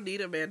self. I don't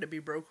need a man to be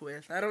broke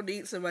with. I don't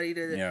need somebody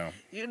to, Yeah.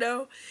 you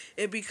know,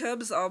 it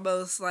becomes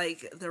almost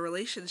like the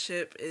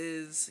relationship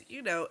is,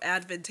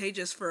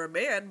 advantageous for a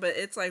man, but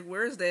it's like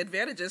where's the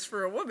advantages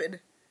for a woman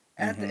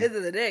at the Mm-hmm. end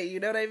of the day, you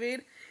know what I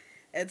mean?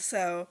 And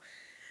so,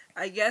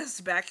 I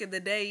guess back in the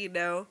day,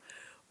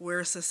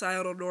 where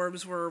societal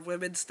norms were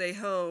women stay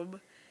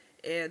home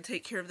and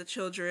take care of the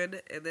children,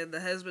 and then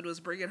the husband was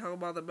bringing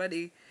home all the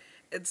money.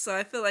 And so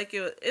I feel like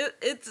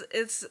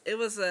it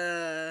was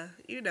a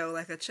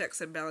like a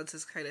checks and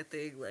balances kind of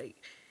thing. Like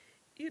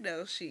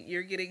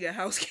you're getting a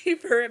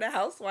housekeeper and a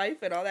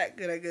housewife and all that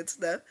good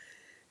stuff,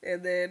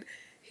 and then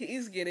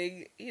he's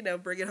getting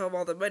bringing home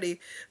all the money.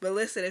 But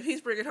listen, if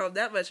he's bringing home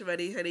that much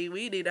money, honey,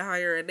 we need to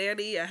hire a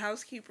nanny, a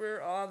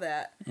housekeeper, all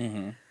that.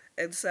 Mm-hmm.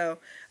 And so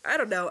I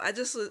don't know. I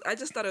just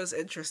thought it was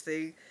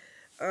interesting.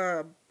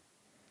 Um,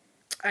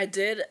 I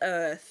did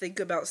think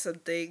about some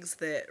things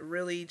that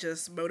really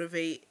just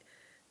motivate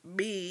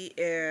me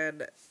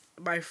and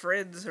my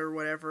friends or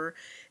whatever,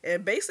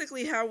 and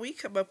basically how we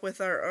come up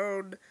with our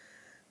own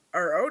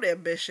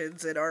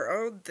ambitions and our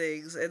own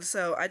things. And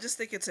so I just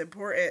think it's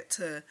important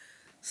to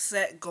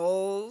set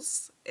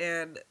goals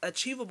and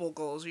achievable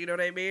goals, you know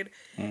what I mean?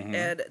 Mm-hmm.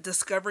 And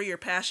discover your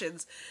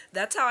passions.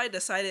 That's how I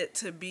decided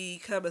to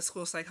become a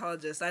school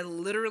psychologist. I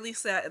literally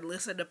sat and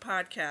listened to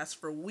podcasts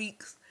for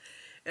weeks,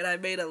 and I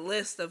made a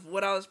list of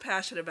what I was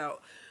passionate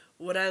about,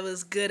 what I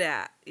was good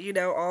at,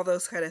 all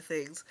those kind of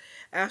things.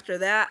 After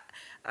that,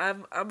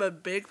 I'm a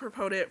big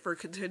proponent for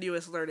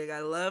continuous learning. I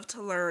love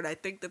to learn. I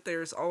think that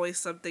there's always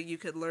something you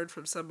can learn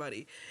from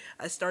somebody.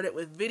 I started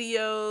with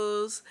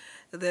videos,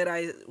 then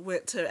I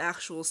went to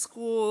actual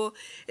school,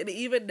 and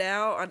even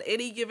now on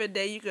any given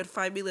day you can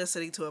find me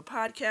listening to a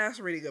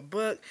podcast, reading a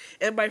book,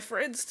 and my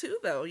friends too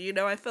though.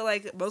 I feel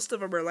like most of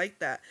them are like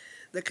that.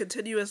 The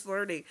continuous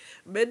learning,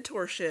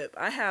 mentorship.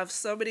 I have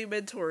so many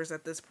mentors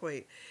at this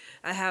point.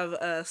 I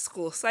have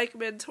school psych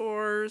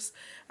mentors.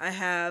 I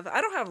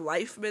don't have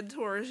life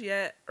mentors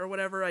yet or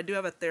whatever. I do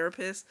have a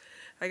therapist.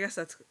 I guess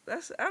that's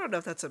I don't know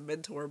if that's a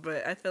mentor,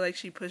 but I feel like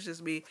she pushes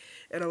me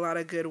in a lot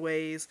of good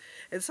ways.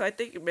 And so I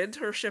think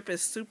mentorship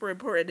is super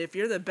important. If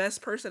you're the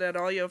best person at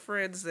all your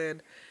friends,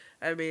 then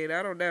I mean,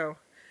 I don't know.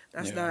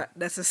 That's Yeah. not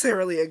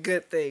necessarily a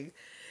good thing.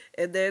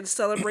 And then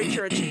celebrate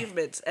your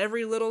achievements.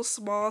 Every little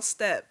small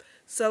step,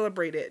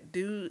 celebrate it.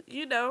 Do,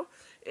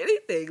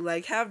 anything.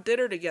 Like have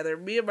dinner together.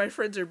 Me and my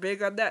friends are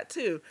big on that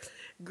too.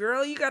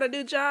 Girl, you got a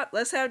new job?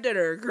 Let's have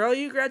dinner. Girl,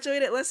 you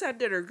graduated? Let's have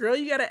dinner. Girl,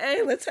 you got an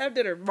A? Let's have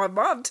dinner. My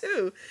mom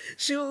too.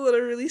 She would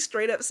literally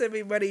straight up send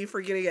me money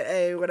for getting an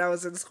A when I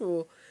was in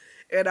school.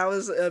 And I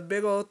was a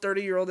big old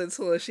 30-year-old in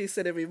school, and she's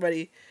sending me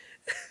money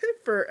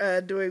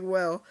for doing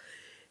well.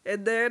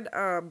 And then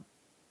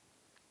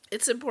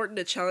it's important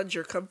to challenge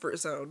your comfort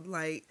zone.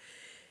 Like,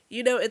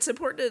 it's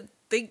important to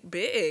think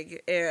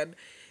big, and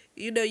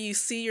you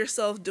see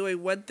yourself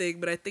doing one thing,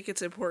 but I think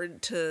it's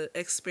important to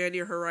expand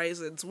your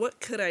horizons. What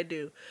could I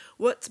do?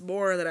 What's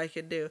more that I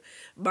can do?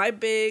 My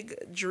big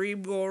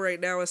dream goal right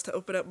now is to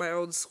open up my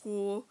own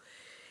school.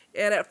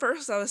 And at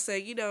first I was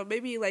saying,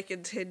 maybe like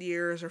in 10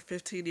 years or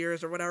 15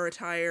 years or when I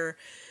retire,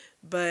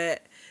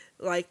 but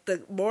like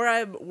the more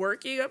I'm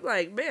working, I'm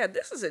like, man,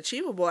 this is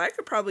achievable. I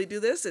could probably do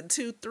this in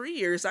 2, 3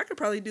 years. I could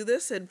probably do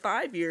this in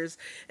 5 years.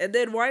 And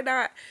then why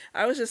not?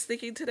 I was just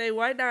thinking today,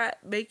 why not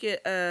make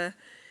it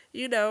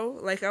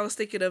like I was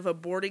thinking of a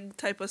boarding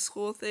type of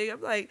school thing.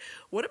 I'm like,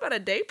 what about a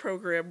day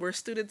program where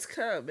students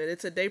come and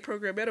it's a day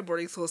program at a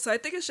boarding school? So I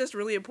think it's just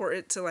really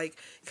important to like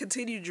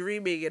continue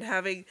dreaming and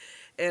having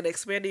and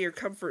expanding your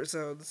comfort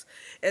zones.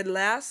 And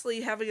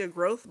lastly, having a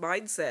growth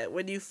mindset.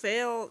 When you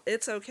fail,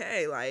 it's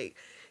okay. Like,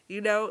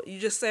 you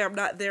just say, I'm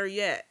not there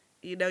yet.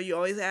 You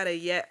always add a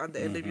yet on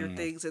the end of your Mm-hmm.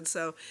 things. And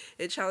so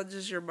it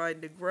challenges your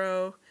mind to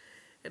grow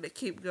and to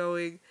keep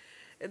going.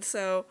 And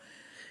so,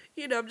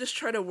 I'm just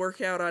trying to work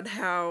out on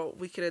how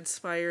we can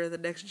inspire the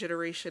next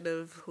generation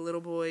of little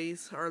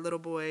boys, our little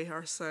boy,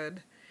 our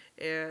son,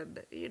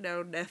 and,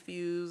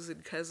 nephews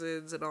and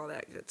cousins and all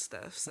that good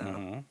stuff. So,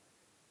 Mm-hmm.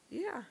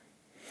 yeah.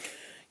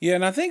 Yeah,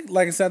 and I think,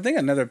 like I said, I think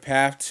another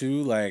path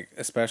too, like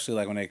especially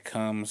like when it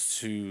comes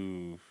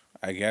to,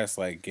 I guess,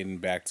 like getting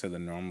back to the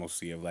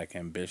normalcy of like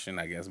ambition,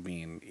 I guess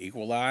being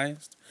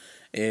equalized,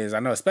 is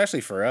I know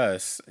especially for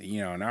us,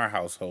 in our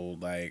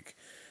household, like,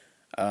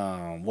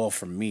 well,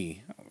 for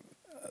me,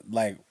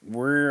 like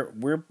we're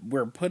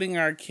putting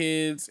our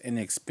kids in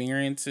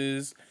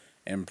experiences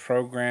and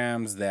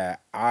programs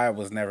that I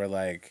was never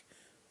like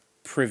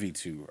privy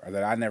to or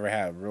that I never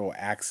had real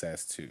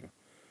access to.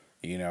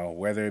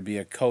 Whether it be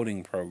a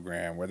coding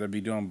program, whether it be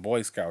doing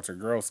Boy Scouts or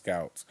Girl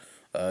Scouts,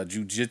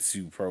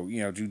 jujitsu,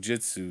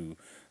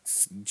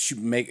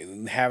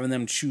 make having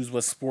them choose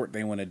what sport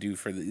they want to do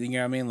for the, you know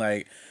what I mean?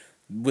 Like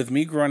with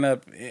me growing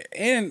up,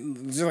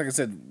 and just like I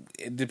said,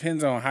 it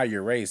depends on how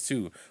you're raised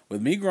too.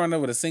 With me growing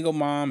up with a single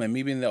mom and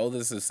me being the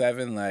oldest of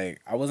seven,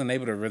 like I wasn't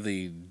able to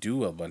really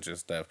do a bunch of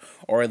stuff,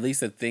 or at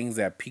least the things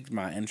that piqued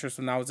my interest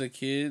when I was a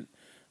kid.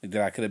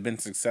 that I could have been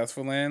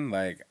successful in.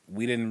 Like,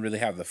 we didn't really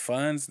have the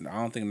funds. I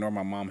don't think nor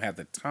my mom had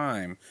the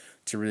time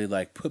to really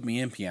like put me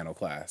in piano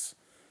class.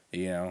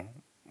 You know,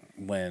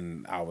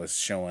 when I was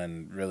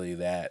showing really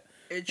that,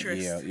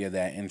 Interest.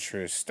 that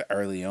interest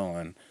early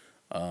on,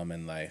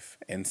 in life.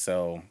 And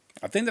so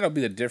I think that'll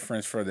be the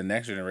difference for the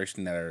next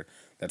generation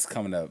that's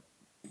coming up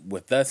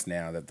with us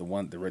now. That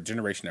the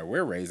generation that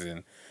we're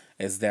raising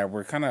is that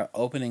we're kind of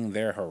opening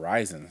their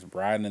horizons,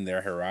 broadening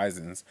their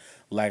horizons.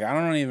 Like, I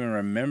don't even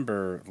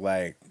remember,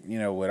 like,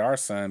 with our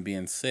son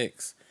being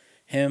 6,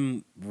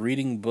 him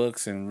reading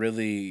books and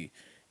really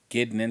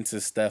getting into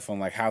stuff on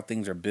like how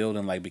things are built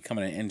and like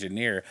becoming an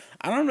engineer.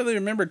 I don't really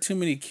remember too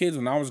many kids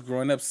when I was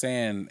growing up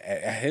saying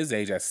at his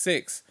age at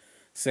 6,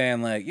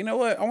 saying like, you know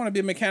what, I want to be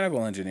a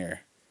mechanical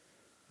engineer.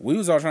 We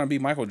was all trying to be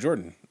Michael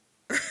Jordan.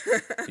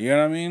 You know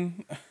what I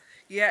mean?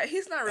 Yeah,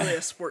 he's not really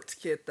a sports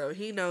kid though.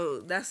 He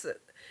know that's it.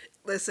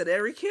 Listen,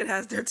 every kid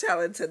has their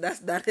talents, and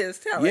that's not his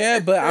talent. Yeah,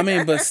 but I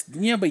mean, but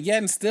yet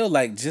and still,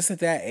 like, just at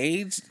that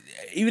age,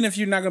 even if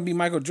you're not gonna be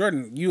Michael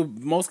Jordan,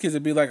 most kids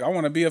would be like, I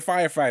want to be a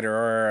firefighter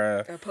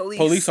or a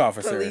police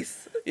officer.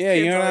 Police. Yeah,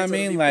 you Kids know what I always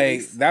wanna mean? be Like,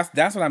 police.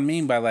 that's what I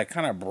mean by like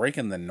kind of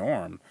breaking the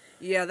norm.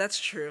 Yeah, that's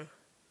true.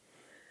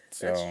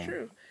 That's So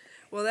true.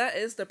 Well, that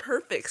is the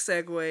perfect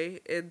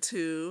segue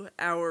into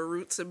our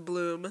Roots and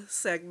Bloom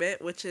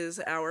segment, which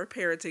is our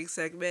parenting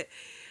segment.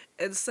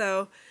 And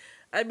so,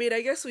 I mean,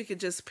 I guess we could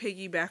just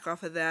piggyback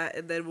off of that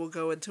and then we'll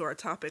go into our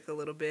topic a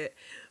little bit.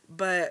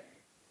 But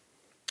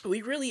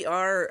we really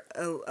are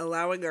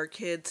allowing our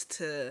kids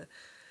to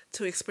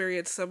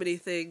experience so many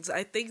things.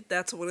 I think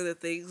that's one of the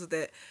things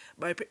that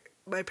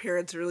my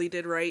parents really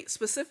did right.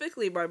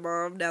 Specifically, my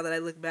mom. Now that I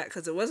look back,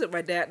 because it wasn't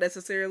my dad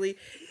necessarily,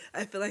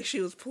 I feel like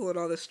she was pulling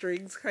all the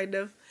strings, kind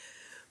of.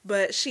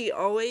 But she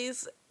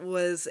always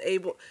was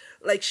able,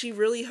 like, she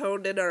really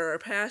honed in on our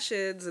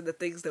passions and the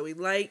things that we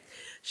liked.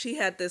 She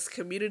had this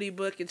community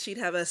book, and she'd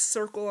have us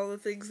circle all the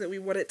things that we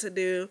wanted to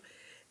do,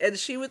 and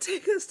she would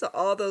take us to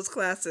all those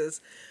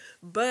classes.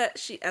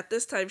 But at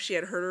this time she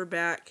had hurt her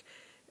back,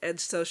 and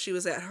so she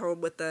was at home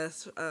with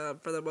us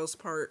for the most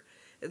part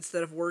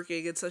instead of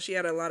working, and so she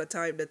had a lot of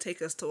time to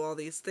take us to all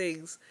these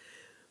things.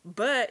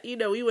 But,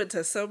 we went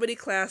to so many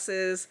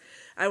classes.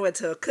 I went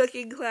to a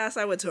cooking class.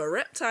 I went to a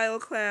reptile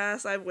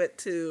class. I went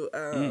to,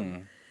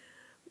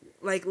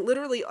 like,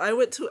 literally, I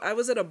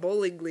was in a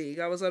bowling league.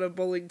 I was on a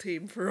bowling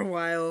team for a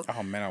while.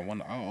 oh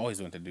man, I always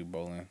wanted to do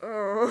bowling.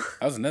 Oh.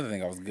 That was another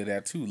thing I was good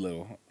at too,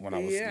 little when I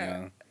was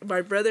young.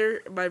 My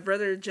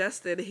brother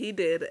Justin, he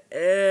did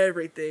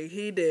everything.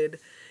 He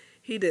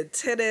did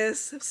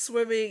tennis,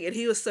 swimming, and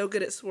he was so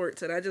good at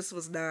sports, and I just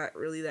was not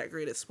really that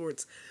great at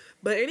sports.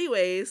 But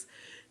anyways,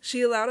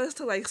 she allowed us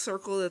to like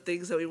circle the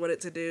things that we wanted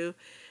to do,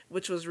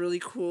 which was really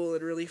cool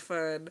and really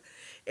fun.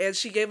 And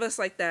she gave us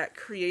like that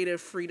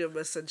creative freedom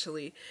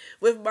essentially.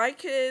 With my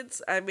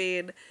kids, I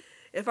mean,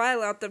 if I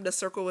allowed them to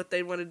circle what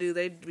they want to do,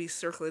 they'd be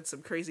circling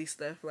some crazy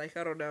stuff. Like,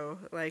 I don't know.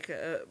 Like,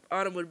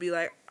 Autumn would be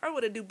like, I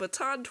want to do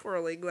baton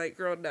twirling. Like,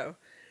 girl, no.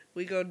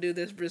 We gonna do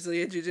this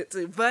Brazilian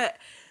Jiu-Jitsu. But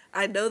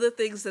I know the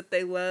things that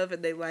they love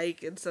and they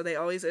like, and so they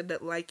always end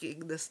up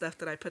liking the stuff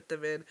that I put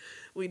them in.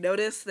 We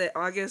noticed that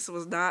August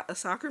was not a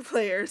soccer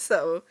player,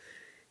 so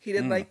he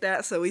didn't like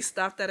that, so we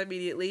stopped that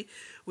immediately.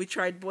 We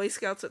tried Boy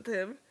Scouts with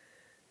him,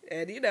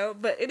 and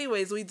but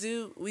anyways, we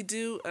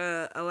do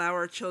allow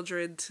our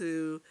children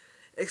to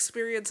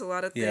experience a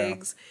lot of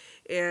things,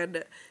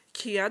 and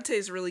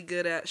Keontae's really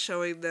good at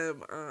showing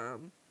them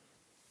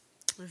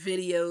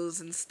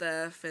videos and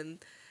stuff and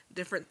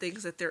different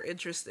things that they're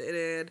interested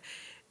in.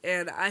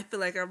 And I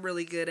feel like I'm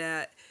really good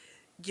at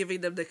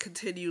giving them the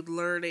continued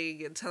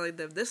learning and telling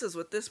them, this is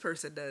what this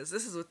person does.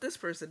 This is what this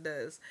person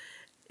does.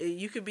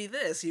 You could be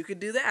this. You could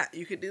do that.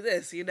 You could do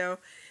this,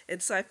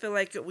 And so I feel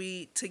like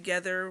we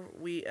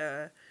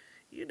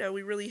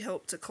really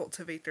help to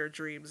cultivate their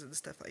dreams and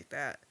stuff like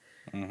that.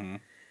 Mm-hmm.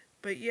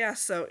 But yeah,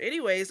 so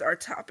anyways, our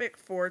topic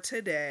for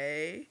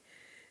today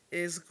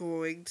is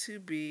going to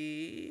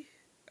be...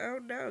 Oh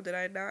no, did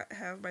I not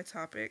have my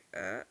topic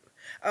up?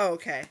 Oh,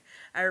 okay.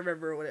 I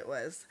remember what it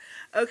was.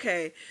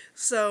 Okay,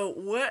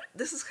 so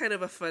this is kind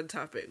of a fun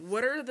topic.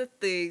 What are the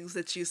things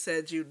that you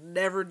said you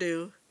never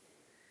do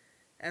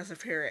as a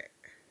parent?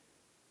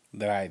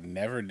 That I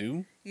never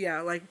do? Yeah,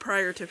 like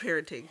prior to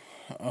parenting.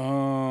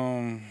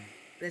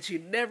 That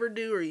you'd never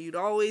do or you'd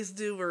always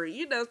do, or,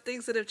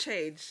 things that have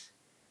changed.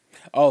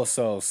 Oh,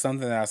 so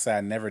something that I said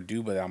I never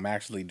do, but I'm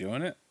actually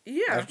doing it?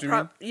 Yeah,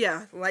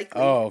 yeah,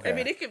 likely. Oh, okay. I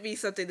mean, it could be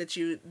something that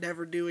you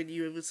never do and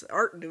you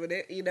aren't doing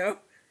it,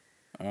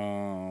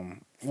 Well,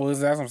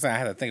 that's what I'm saying. I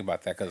had to think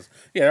about that because,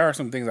 there are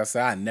some things I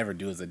said I never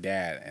do as a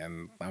dad,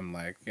 and I'm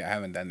like, I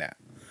haven't done that.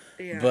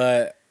 Yeah.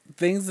 But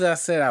things that I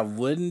said I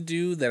wouldn't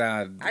do that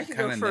I can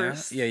go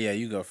first. Yeah,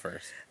 you go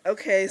first.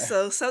 Okay,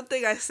 so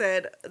something I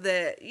said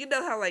that,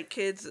 how like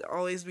kids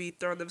always be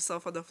throwing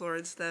themselves on the floor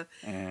and stuff.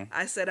 Mm-hmm.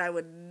 I said I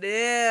would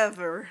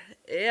never,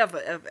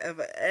 ever, ever,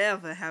 ever,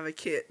 ever have a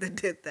kid that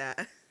did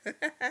that.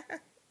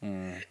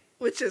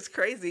 Which is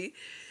crazy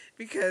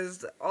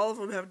because all of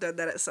them have done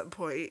that at some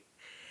point.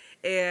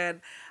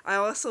 And I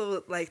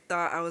also like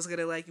thought I was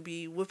gonna like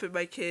be whooping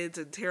my kids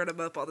and tearing them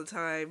up all the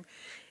time.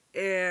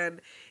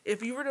 And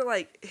if you were to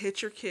like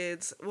hit your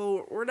kids,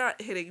 well, we're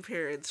not hitting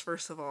parents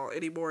first of all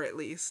anymore, at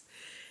least.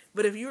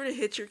 But if you were to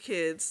hit your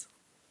kids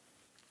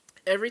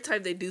every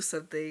time they do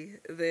something,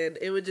 then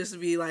it would just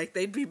be like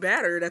they'd be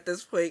battered at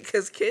this point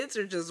because kids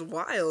are just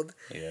wild.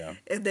 Yeah.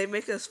 And they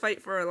make us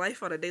fight for our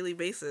life on a daily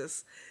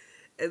basis.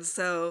 And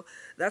so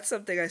that's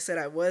something I said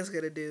I was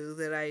going to do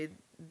that I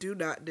do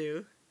not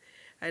do.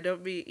 I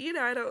don't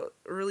I don't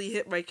really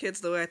hit my kids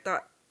the way I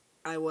thought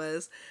I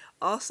was.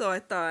 Also, I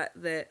thought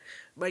that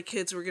my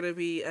kids were going to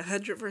be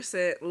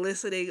 100%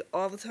 listening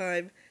all the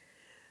time.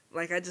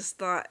 Like, I just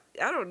thought,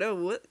 I don't know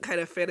what kind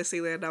of fantasy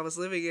land I was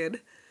living in.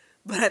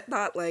 But I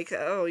thought, like,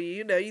 oh,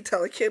 you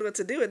tell a kid what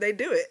to do and they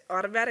do it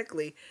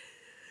automatically.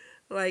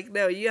 Like,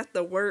 no, you have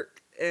to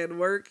work and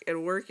work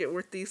and work it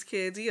with these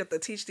kids. You have to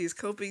teach these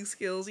coping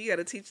skills. You got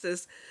to teach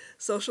this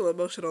social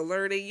emotional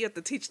learning. You have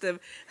to teach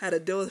them how to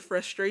deal with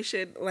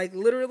frustration. Like,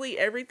 literally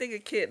everything a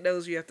kid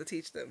knows, you have to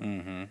teach them.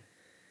 Mm-hmm.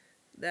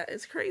 That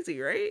is crazy,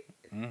 right?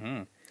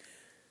 Mm-hmm.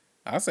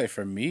 I'll say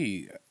for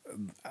me,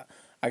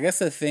 I guess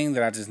the thing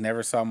that I just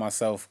never saw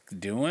myself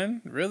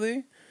doing,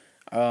 really,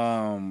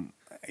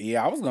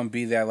 yeah, I was gonna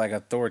be that like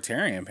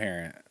authoritarian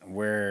parent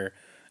where,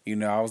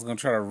 I was gonna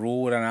try to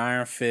rule with an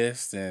iron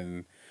fist,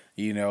 and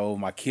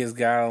my kids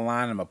got out of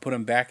line, I'm gonna put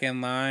them back in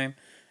line,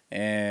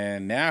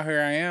 and now here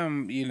I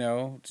am,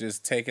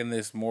 just taking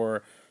this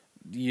more,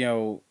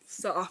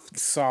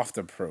 soft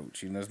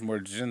approach, this more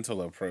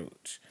gentle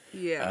approach,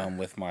 Yeah.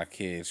 with my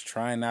kids,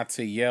 trying not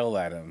to yell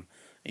at them.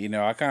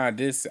 I kind of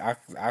did. I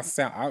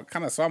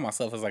kind of saw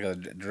myself as like a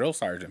drill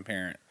sergeant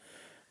parent.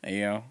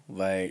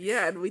 Like,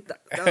 Yeah, and we thought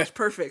that was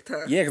perfect,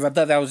 huh? yeah, because I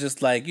thought that was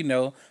just like, I That's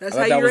thought how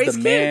that you was raise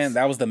the man. kids.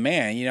 That was the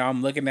man.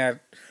 I'm looking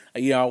at,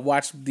 I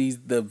watch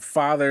the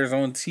fathers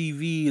on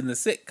TV and the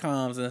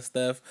sitcoms and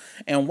stuff.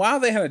 And while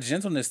they had a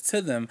gentleness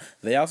to them,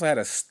 they also had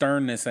a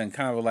sternness and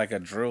kind of like a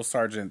drill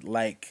sergeant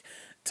like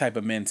type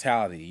of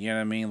mentality. You know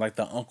what I mean? Like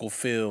the Uncle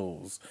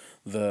Phils,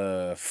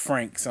 the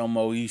Franks on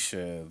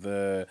Moesha,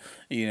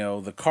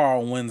 the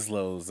Carl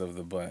Winslows of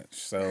the bunch.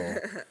 So,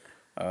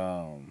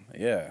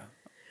 yeah.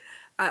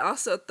 I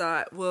also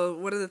thought, well,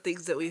 one of the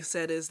things that we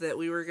said is that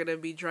we were going to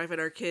be driving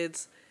our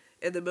kids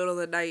in the middle of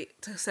the night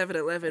to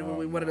 7-Eleven when Oh,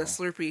 we wanted a no.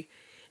 Slurpee.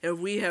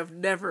 And we have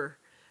never,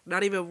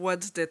 not even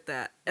once did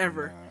that,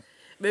 ever. No.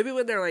 Maybe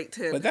when they're like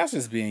 10. But that's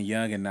just being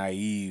young and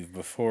naive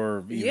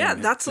before Yeah,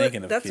 even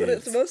thinking of that's what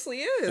it kids. mostly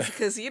is.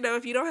 Because,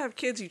 if you don't have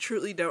kids, you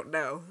truly don't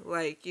know.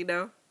 Like,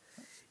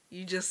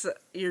 you're just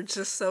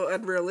so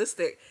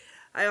unrealistic.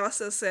 I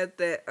also said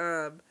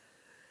that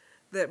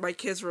my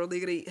kids were only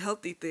going to eat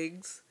healthy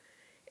things.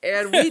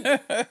 And we,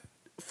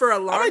 for a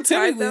long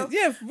time though,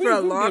 yeah, for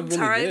a long did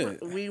really time,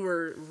 good. we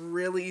were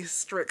really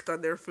strict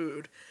on their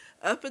food.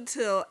 Up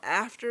until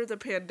after the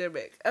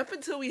pandemic, up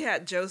until we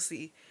had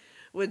Josie.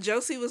 When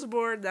Josie was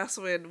born, that's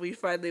when we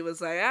finally was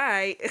like, all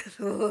right,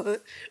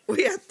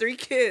 we had 3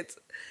 kids.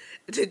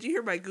 Did you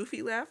hear my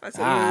goofy laugh? I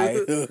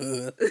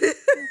said,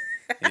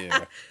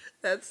 Yeah.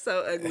 that's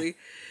so ugly.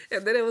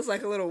 And then it was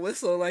like a little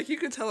whistle. Like, you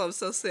could tell I'm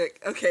so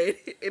sick. Okay,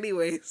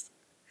 anyways.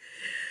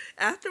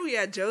 After we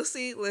had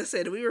Josie,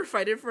 listen, we were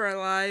fighting for our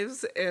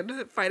lives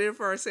and fighting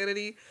for our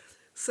sanity.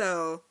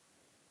 So,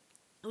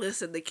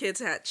 listen, the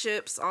kids had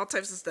chips, all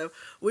types of stuff.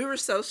 We were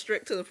so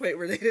strict to the point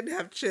where they didn't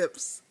have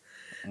chips.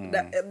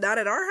 Not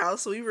at our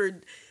house. We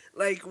were,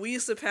 like, we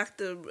used to pack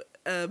them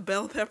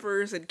bell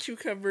peppers and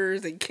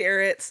cucumbers and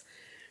carrots,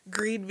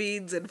 green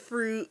beans and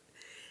fruit.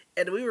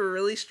 And we were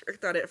really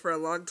strict on it for a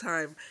long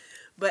time.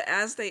 But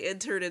as they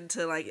entered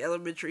into, like,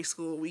 elementary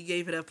school, we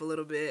gave it up a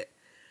little bit.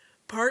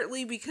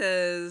 Partly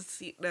because,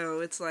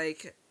 it's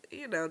like,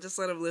 just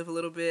let them live a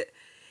little bit.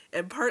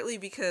 And partly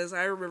because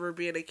I remember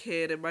being a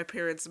kid and my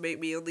parents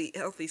made me only eat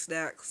healthy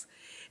snacks.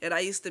 And I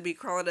used to be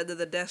crawling under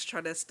the desk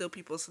trying to steal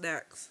people's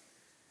snacks.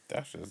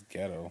 That's just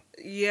ghetto.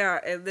 Yeah,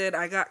 and then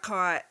I got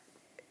caught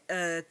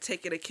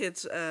taking a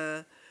kid's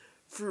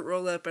fruit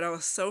roll up, and I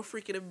was so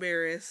freaking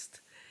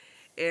embarrassed.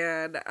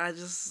 And I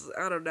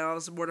don't know, I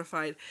was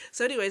mortified.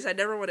 So anyways, I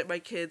never wanted my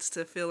kids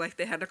to feel like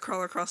they had to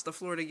crawl across the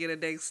floor to get a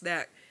dang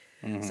snack.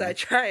 Mm-hmm. So I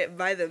try and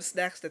buy them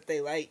snacks that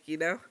they like,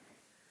 Yeah.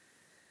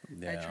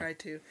 I try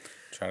to.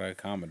 Try to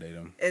accommodate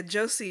them. And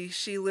Josie,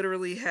 she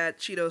literally had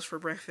Cheetos for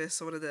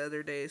breakfast one of the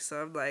other days.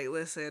 So I'm like,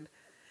 listen,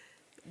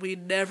 we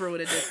never would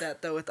have did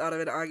that, though, with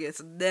Autumn and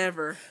August.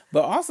 Never.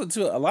 But also,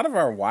 too, a lot of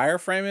our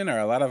wireframing or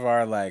a lot of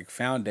our, like,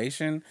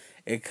 foundation,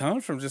 it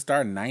comes from just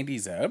our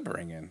 90s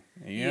upbringing.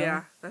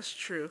 Yeah, that's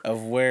true.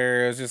 Of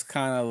where it's just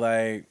kind of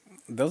like,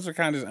 those are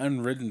kind of just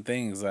unwritten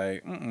things.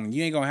 Like,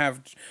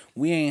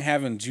 we ain't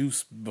having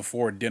juice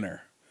before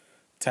dinner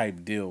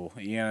type deal.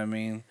 You know what I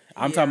mean?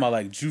 I'm talking about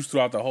like juice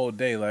throughout the whole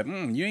day. Like,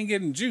 you ain't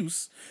getting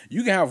juice.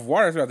 You can have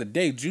water throughout the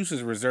day. Juice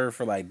is reserved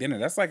for like dinner.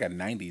 That's like a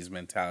 90s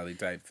mentality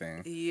type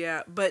thing.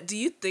 Yeah, but do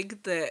you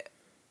think that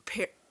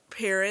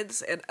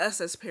parents and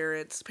us as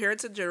parents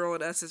in general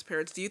and us as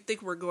parents, do you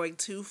think we're going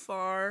too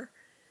far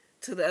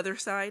to the other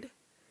side?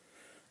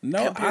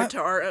 No, compared to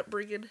our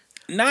upbringing?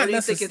 Or Not do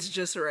you think necessarily. it's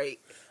just right?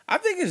 I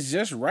think it's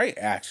just right,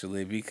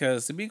 actually,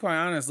 because to be quite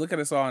honest, look at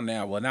us all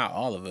now. Well, not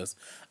all of us.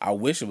 I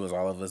wish it was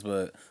all of us,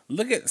 but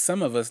look at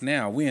some of us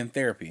now. We in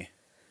therapy,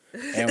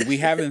 and we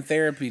having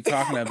therapy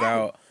talking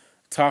about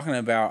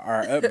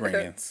our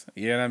upbringings.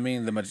 You know what I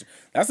mean?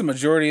 That's the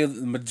majority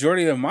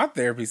of my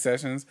therapy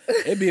sessions.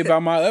 It'd be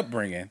about my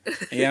upbringing.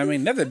 You know what I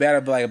mean? Nothing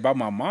bad about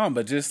my mom,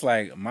 but just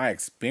like my In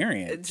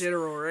experience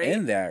general, right?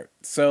 in that.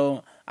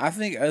 So I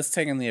think us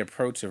taking the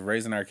approach of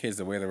raising our kids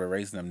the way that we're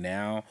raising them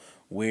now,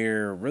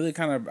 we're really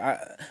kind of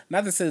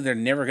not to say they're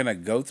never gonna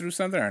go through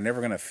something or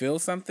never gonna feel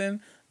something,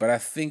 but I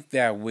think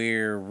that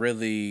we're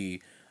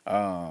really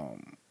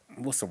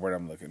what's the word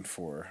I'm looking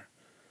for?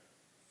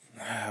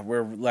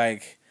 We're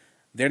like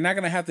they're not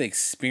gonna have to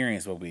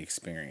experience what we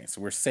experience.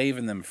 We're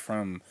saving them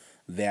from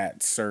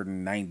that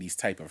certain '90s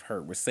type of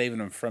hurt. We're saving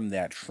them from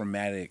that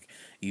traumatic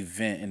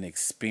event and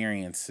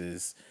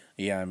experiences.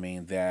 Yeah, I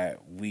mean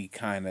that we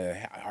kind of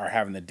are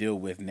having to deal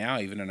with now,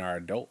 even in our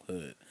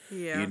adulthood.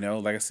 Yeah.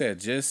 Like I said,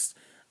 just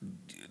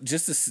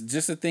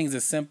the things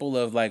as simple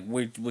of like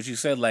what you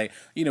said, like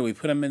we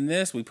put him in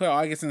this, we put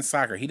August in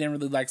soccer. He didn't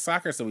really like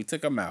soccer, so we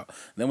took him out.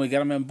 Then we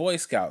got him in Boy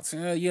Scouts.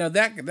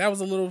 That was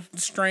a little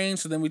strange,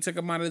 so then we took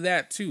him out of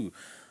that too.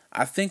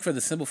 I think for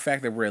the simple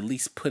fact that we're at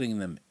least putting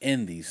them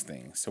in these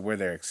things to where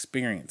they're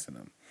experiencing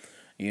them.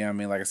 You know what I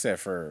mean? Like I said,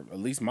 for at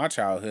least my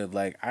childhood,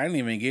 like I didn't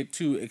even get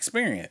to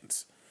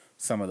experience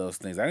some of those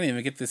things. I didn't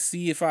even get to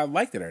see if I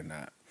liked it or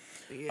not.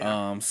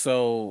 Yeah.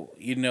 So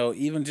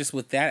even just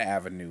with that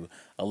avenue,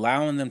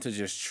 allowing them to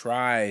just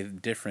try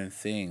different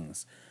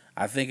things,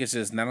 I think it's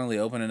just not only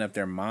opening up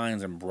their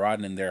minds and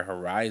broadening their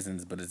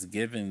horizons, but it's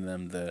giving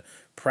them the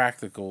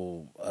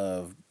practical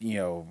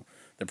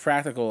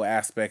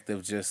aspect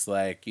of just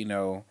like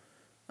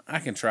I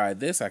can try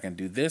this, I can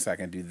do this, I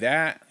can do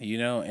that,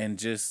 and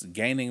just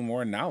gaining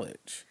more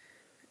knowledge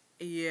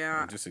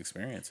Yeah. and just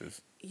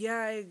experiences. Yeah,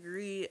 I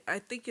agree. I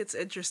think it's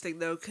interesting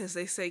though, because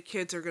they say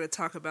kids are going to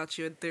talk about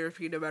you in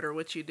therapy no matter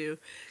what you do.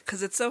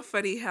 Because it's so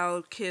funny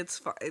how kids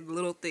find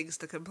little things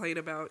to complain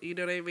about. You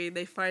know what I mean?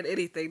 They find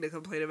anything to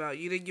complain about.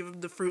 You didn't give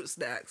them the fruit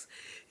snacks.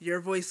 Your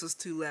voice was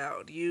too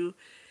loud. You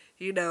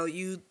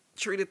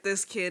treated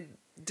this kid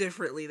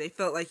differently. They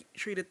felt like you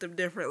treated them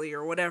differently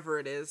or whatever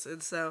it is.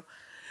 And so,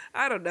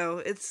 I don't know.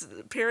 It's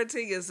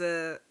parenting is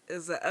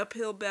a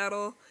uphill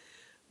battle.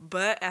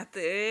 But at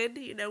the end,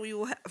 we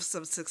will have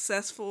some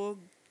successful,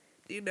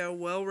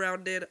 well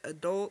rounded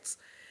adults.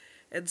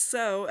 And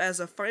so, as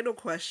a final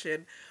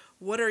question,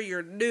 what are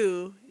you're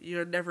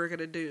never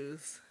gonna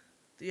do's?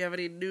 Do you have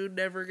any new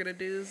never gonna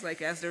do's,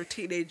 like as they're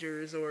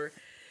teenagers or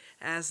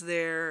as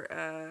they're,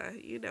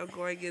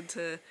 going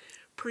into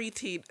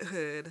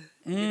preteenhood,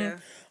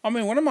 I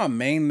mean, one of my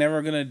main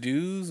never gonna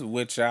do's,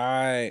 which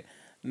I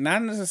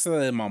not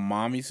necessarily my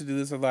mom used to do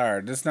this a lot,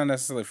 or just not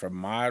necessarily from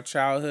my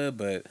childhood,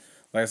 but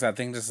like I said, I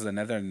think this is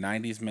another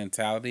 '90s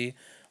mentality.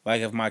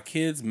 Like if my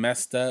kids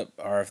messed up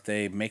or if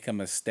they make a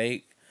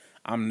mistake,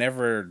 I'm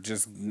never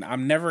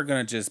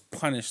gonna just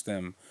punish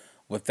them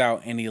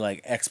without any like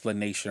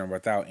explanation or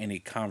without any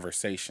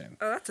conversation.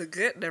 Oh, that's a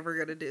good never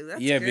gonna do. That's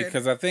Yeah, good.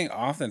 because I think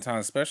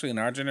oftentimes, especially in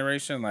our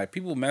generation, like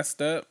people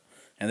messed up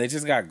and they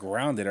just got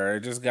grounded or they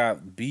just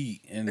got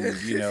beat and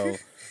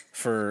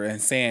for and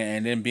saying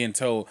and then being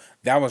told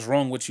that was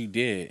wrong what you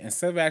did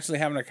instead of actually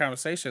having a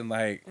conversation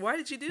like Why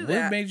did you do what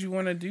that? made you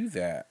want to do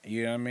that?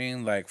 You know what I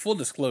mean? Like full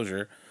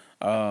disclosure,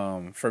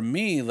 for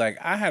me, like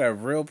I had a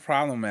real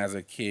problem as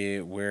a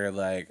kid where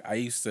like I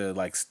used to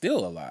like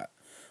steal a lot.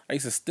 I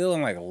used to steal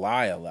and like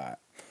lie a lot.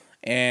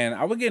 And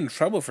I would get in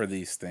trouble for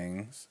these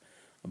things.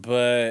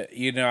 But,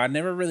 I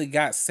never really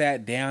got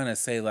sat down and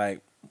say like,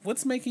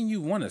 what's making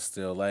you want to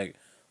steal? Like,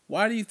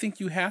 why do you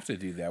think you have to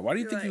do that? Why do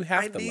you You're think you like,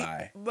 I have to need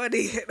lie?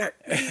 money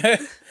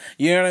and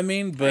You know what I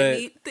mean? I But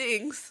need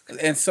things.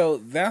 and so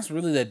that's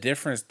really the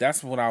difference.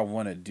 That's what I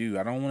want to do.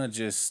 I don't want to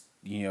just,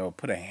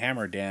 put a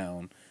hammer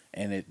down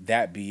and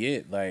that be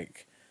it.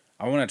 Like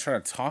I want to try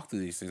to talk through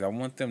these things. I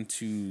want them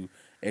to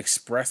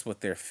express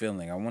what they're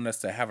feeling. I want us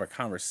to have a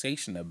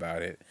conversation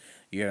about it.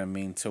 You know what I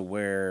mean? To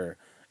where,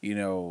 you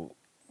know,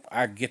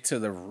 I get to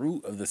the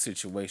root of the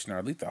situation or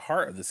at least the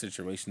heart of the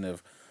situation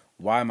of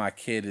why my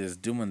kid is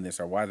doing this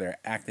or why they're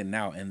acting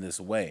out in this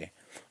way.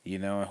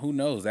 And who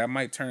knows? That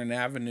might turn an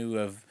avenue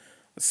of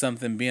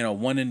something being a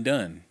one and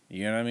done.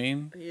 You know what I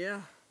mean?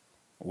 Yeah.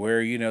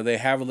 Where they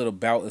have a little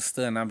bout of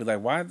stun. I'll be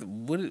like, why?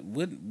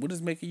 What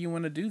is making you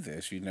want to do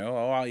this?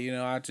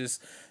 I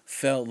just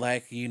felt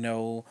like we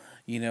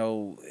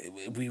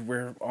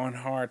were on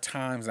hard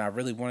times, and I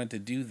really wanted to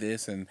do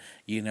this, and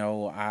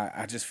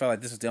I just felt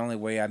like this was the only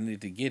way I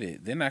needed to get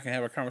it. Then I can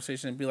have a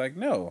conversation and be like,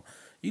 no.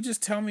 You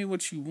just tell me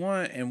what you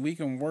want, and we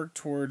can work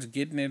towards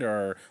getting it,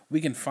 or we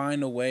can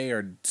find a way,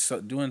 or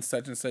doing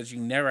such and such.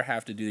 You never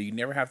have to do that. You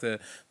never have to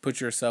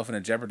put yourself in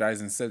a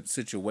jeopardizing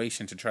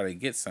situation to try to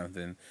get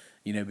something.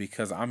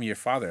 Because I'm your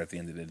father at the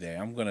end of the day.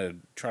 I'm gonna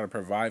try to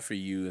provide for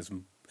you as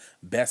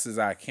best as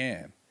I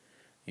can.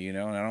 And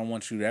I don't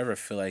want you to ever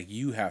feel like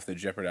you have to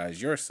jeopardize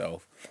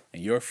yourself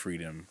and your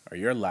freedom or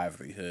your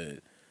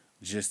livelihood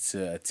just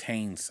to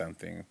attain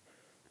something.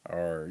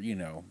 or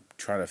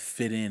try to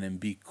fit in and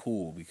be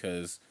cool,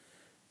 because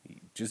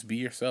just be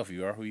yourself.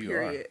 You are who you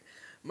are. Period.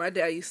 My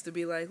dad used to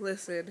be like,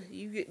 "Listen,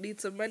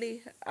 need some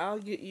money? I'll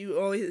get you."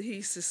 Always, he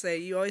used to say,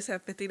 "You always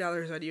have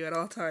 $50 on you at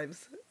all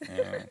times."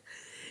 Yeah.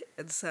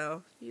 And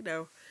so,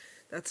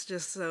 that's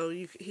just so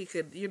he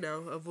could,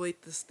 avoid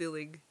the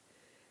stealing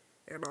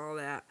and all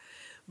that.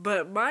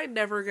 But my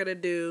never gonna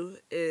do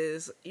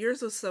is,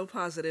 yours was so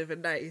positive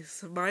and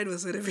nice. Mine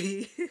was gonna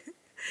be,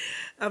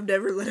 I'm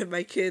never letting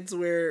my kids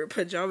wear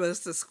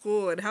pajamas to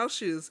school and house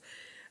shoes.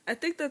 I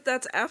think that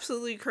that's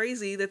absolutely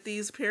crazy that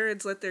these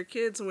parents let their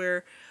kids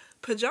wear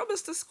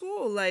pajamas to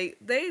school. Like,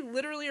 they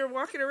literally are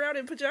walking around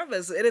in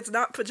pajamas and it's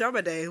not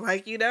pajama day.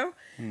 Like,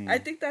 I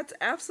think that's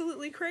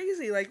absolutely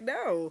crazy. Like,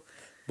 no.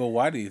 But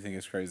why do you think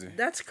it's crazy?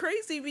 That's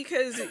crazy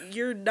because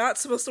you're not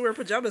supposed to wear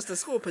pajamas to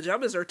school.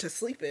 Pajamas are to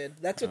sleep in.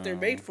 That's what they're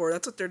made for.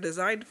 That's what they're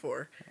designed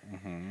for.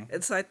 Mm-hmm.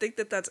 And so I think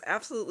that that's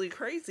absolutely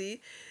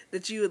crazy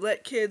that you would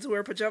let kids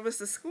wear pajamas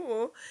to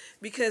school,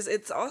 because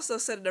it's also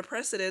setting a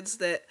precedence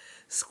that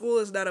school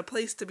is not a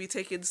place to be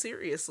taken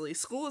seriously.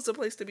 School is a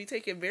place to be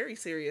taken very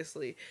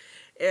seriously.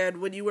 And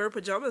when you wear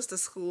pajamas to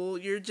school,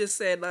 you're just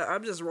saying,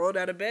 I'm just rolling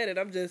out of bed and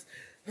I'm just,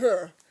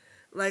 huh.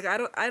 Like, I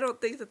don't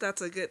think that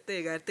that's a good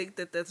thing. I think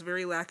that that's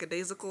very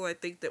lackadaisical. I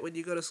think that when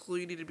you go to school,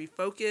 you need to be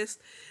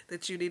focused,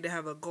 that you need to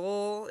have a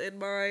goal in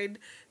mind,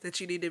 that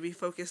you need to be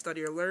focused on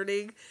your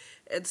learning.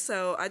 And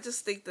so I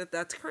just think that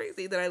that's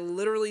crazy that I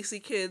literally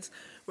see kids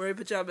wearing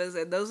pajamas,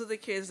 and those are the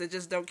kids that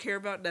just don't care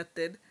about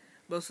nothing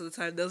most of the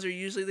time. Those are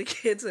usually the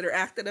kids that are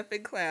acting up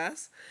in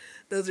class.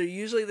 Those are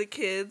usually the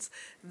kids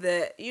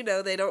that,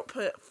 they don't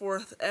put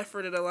forth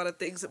effort in a lot of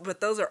things. But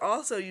those are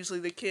also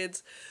usually the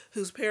kids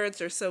whose parents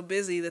are so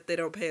busy that they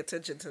don't pay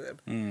attention to them.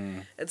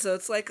 Mm. And so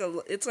it's like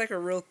a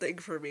real thing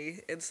for me.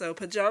 And so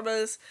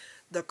pajamas,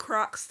 the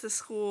Crocs to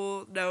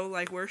school, no,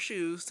 like, wear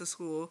shoes to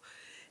school.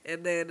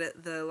 And then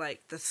the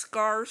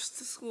scarves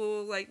to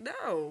school, like,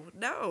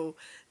 no.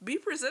 Be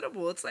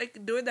presentable. It's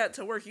like doing that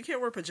to work. You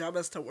can't wear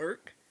pajamas to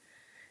work.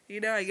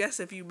 I guess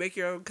if you make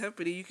your own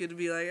company, you could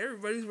be like,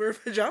 everybody's wearing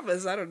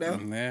pajamas. I don't know.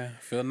 Yeah,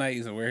 Phil Knight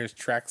used to wear his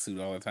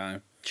tracksuit all the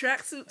time.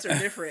 Tracksuits are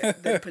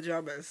different than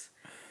pajamas.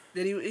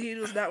 Then he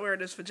was not wearing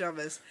his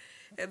pajamas.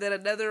 And then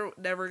another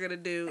never gonna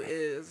do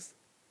is,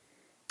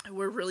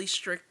 we're really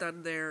strict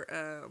on their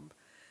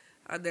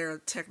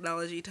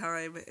technology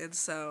time, and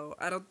so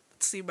I don't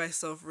see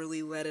myself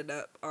really letting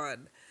up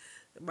on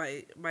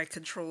my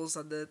controls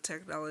on the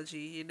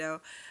technology.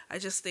 I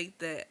just think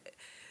that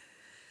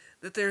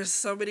there's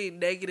so many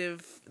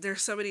negative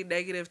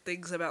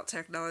things about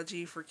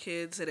technology for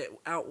kids, and it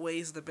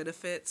outweighs the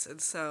benefits. And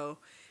so,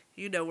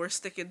 we're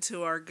sticking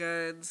to our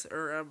guns,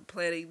 or I'm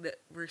planning that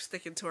we're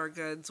sticking to our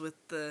guns with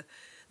the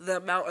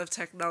amount of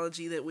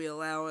technology that we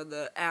allow and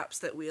the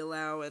apps that we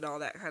allow and all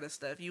that kind of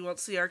stuff. You won't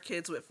see our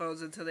kids with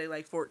phones until they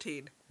like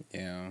 14.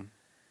 Yeah.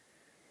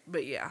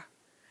 But yeah.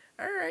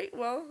 All right.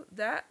 Well,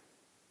 that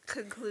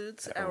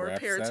concludes our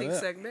wraps parenting that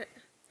up. segment.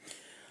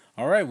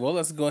 All right, well,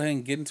 let's go ahead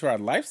and get into our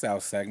lifestyle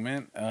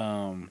segment.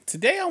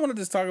 Today, I wanted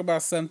to talk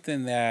about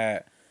something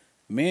that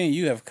me and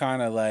you have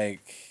kind of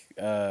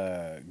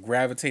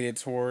gravitated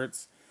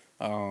towards,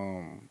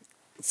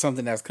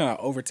 something that's kind of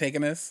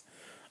overtaken us,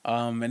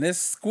 and it's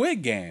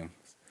Squid Game.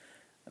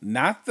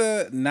 Not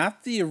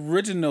the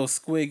original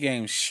Squid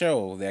Game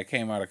show that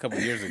came out a couple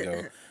years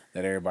ago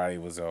that everybody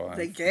was on.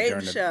 The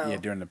game show. Yeah,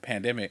 during the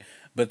pandemic,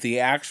 but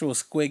the actual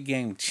Squid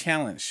Game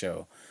challenge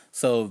show.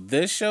 So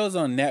this show's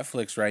on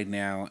Netflix right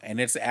now, and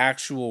it's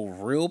actual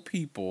real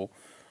people.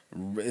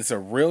 It's a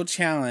real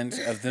challenge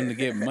of them to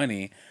get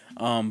money.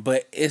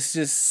 But it's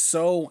just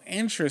so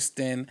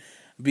interesting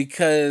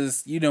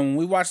because, when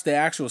we watched the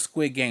actual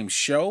Squid Game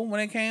show when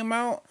it came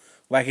out,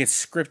 like,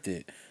 it's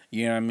scripted.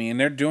 You know what I mean?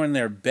 They're doing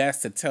their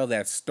best to tell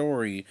that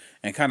story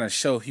and kind of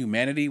show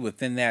humanity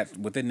within that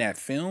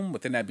film,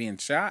 within that being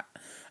shot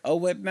or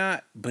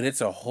whatnot. But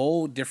it's a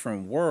whole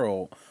different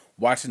world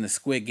watching the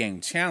Squid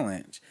Game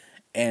challenge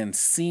and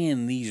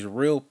seeing these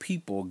real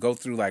people go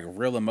through like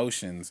real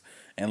emotions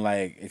and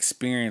like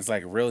experience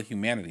like real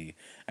humanity.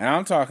 And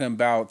I'm talking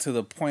about to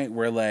the point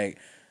where like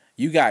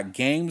you got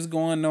games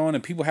going on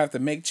and people have to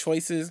make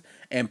choices,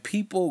 and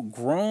people,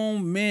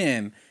 grown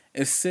men,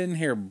 is sitting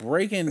here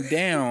breaking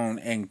down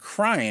and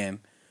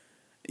crying,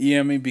 you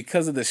know what I mean,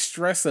 because of the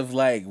stress of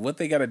like what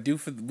they got to do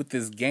with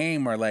this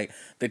game, or like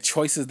the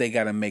choices they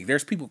got to make.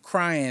 There's people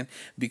crying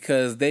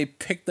because they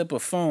picked up a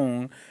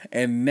phone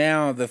and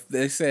now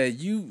they said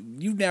you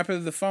nap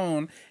into the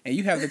phone and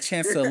you have the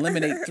chance to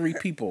eliminate 3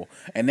 people,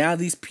 and now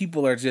these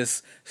people are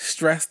just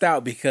stressed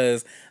out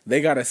because they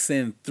got to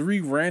send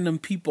 3 random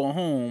people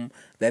home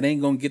that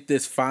ain't gonna get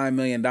this $5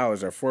 million or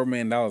 $4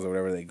 million or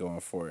whatever they going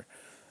for.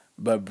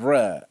 But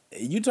bruh,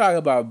 you talk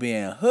about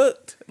being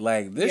hooked.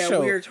 Like Yeah,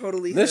 we are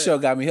totally this show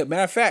hooked. got me hooked.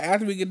 Matter of fact,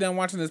 after we get done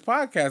watching this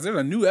podcast, there's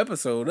a new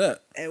episode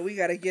up, And we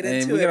gotta get and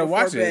into we it gotta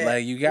before watch it. bed.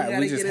 Like We we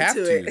gotta just get have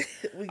into to.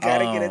 it. We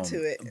gotta get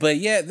into it. But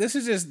yeah,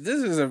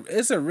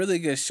 it's a really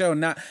good show.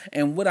 Not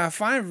and what I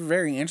find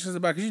very interesting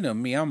about, because you know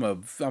me, I'm a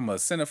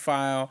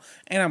cinephile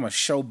and I'm a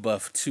show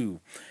buff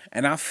too,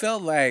 and I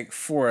felt like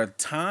for a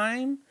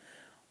time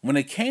when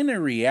it came to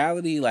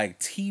reality like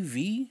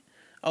TV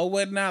or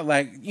whatnot,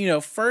 like you know,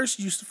 first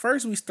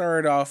we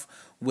started off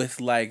with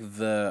like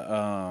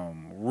the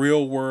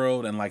Real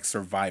World and like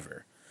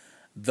Survivor.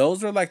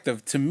 Those were like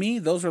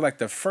those were like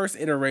the first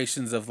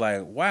iterations of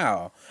like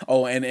wow.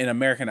 Oh, and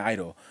American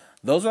Idol.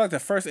 Those were like the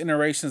first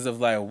iterations of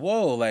like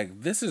whoa,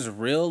 like this is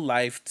real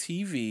life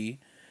TV,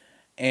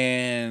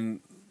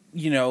 and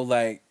you know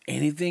like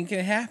anything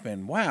can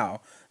happen.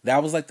 Wow,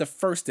 that was like the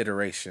first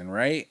iteration,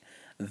 right?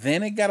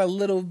 Then it got a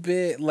little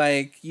bit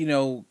like you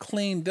know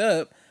cleaned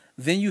up.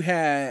 Then you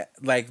had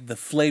like the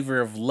Flavor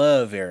of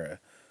Love era.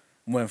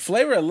 When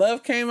Flavor of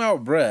Love came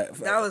out, bruh,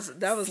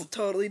 That was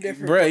totally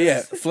different. bruh,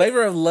 yeah,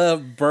 Flavor of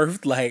Love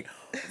birthed like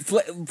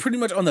pretty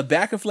much on the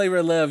back of Flavor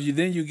of Love.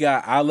 You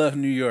got I Love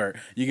New York.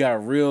 You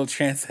got Real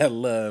Chance at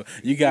Love.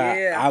 You got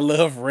Yeah. I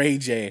Love Ray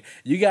J.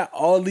 You got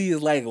all these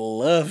like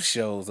love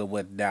shows or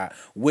whatnot.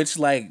 Which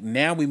like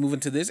now we move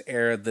into this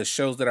era. The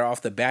shows that are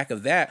off the back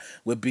of that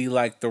would be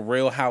like the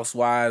Real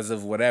Housewives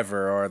of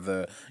whatever, or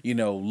the you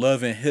know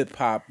Love and Hip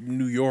Hop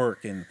New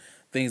York and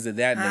things of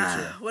that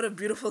nature. What a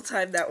beautiful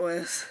time that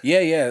was.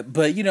 Yeah,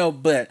 but you know,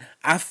 but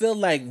I feel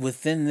like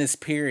within this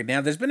period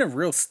now, there's been a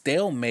real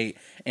stalemate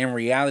in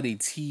reality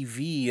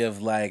TV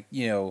of like,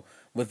 you know,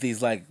 with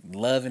these like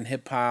Love and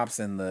Hip Hops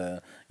and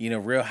the, you know,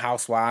 Real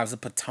Housewives of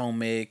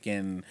Potomac,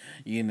 and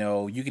you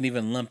know, you can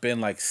even lump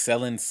in like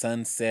Selling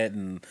Sunset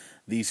and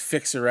these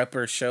fixer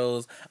upper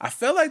shows. I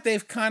feel like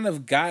they've kind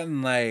of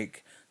gotten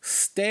like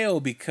stale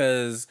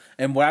because,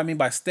 and what I mean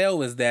by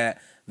stale is that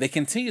they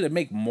continue to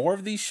make more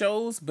of these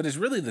shows, but it's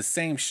really the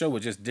same show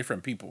with just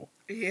different people.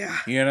 Yeah.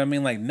 You know what I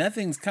mean? Like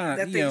nothing's kind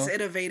of Nothing's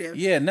innovative.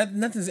 Yeah,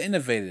 nothing's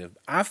innovative.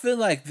 I feel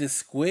like this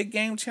Squid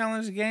Game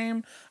challenge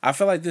game. I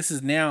feel like this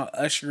is now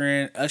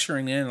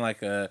ushering in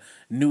like a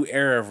new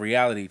era of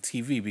reality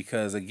TV,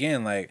 because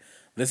again, like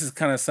this is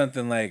kind of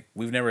something like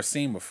we've never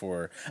seen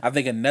before. I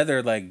think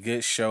another like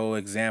good show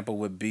example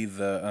would be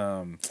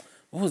the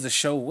what was the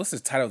show? What's the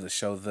title of the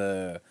show?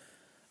 The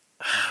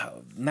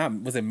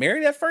not was it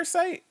Married at First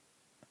Sight?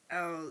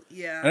 Oh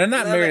yeah. No,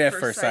 not Love Married at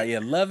First Sight. Yeah,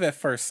 Love at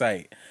First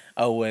Sight.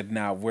 Oh, and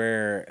now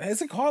where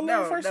is it called?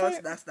 Love at First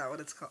Sight? That's not what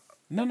it's called.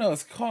 No,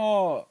 it's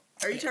called.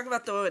 Are you talking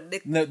about the one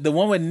with Nick? The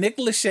one with Nick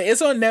Lachey.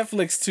 It's on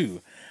Netflix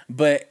too,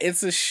 but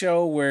it's a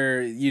show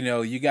where you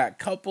know you got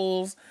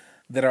couples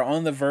that are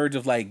on the verge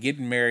of like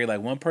getting married.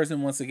 Like one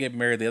person wants to get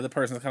married, the other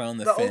person's kind of on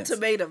the fence.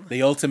 Ultimatum.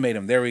 The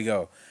Ultimatum. There we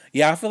go.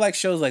 Yeah, I feel like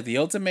shows like The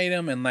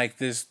Ultimatum and like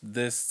this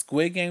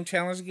Squid Game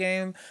challenge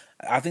game,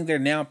 I think they're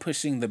now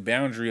pushing the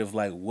boundary of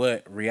like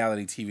what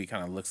reality TV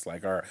kind of looks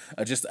like, or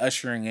just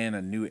ushering in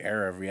a new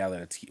era of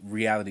reality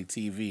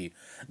TV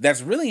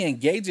that's really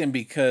engaging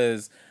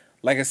because,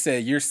 like I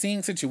said, you're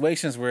seeing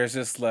situations where it's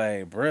just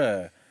like,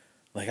 bruh,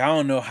 like I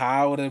don't know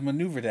how I would have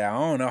maneuvered that. I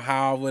don't know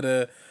how I would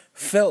have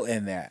felt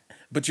in that.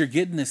 But you're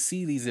getting to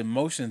see these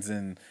emotions,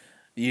 and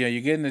you know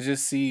you're getting to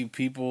just see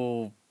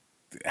people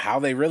how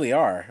they really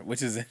are,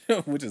 which is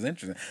which is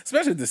interesting,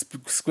 especially this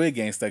Squid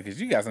Game stuff, because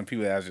you got some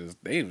people that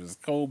are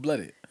just cold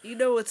blooded. You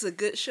know what's a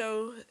good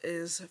show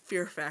is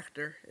Fear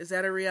Factor. Is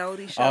that a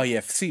reality show? Oh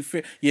yeah, see,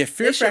 Fear they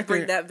Factor. should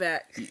bring that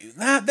back.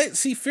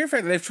 Fear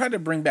Factor. They've tried to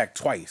bring back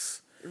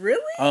twice.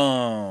 Really?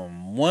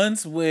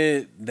 Once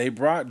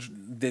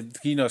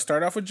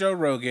start off with Joe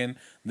Rogan,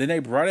 then they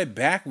brought it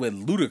back with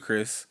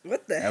Ludacris.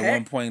 What the at heck?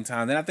 one point in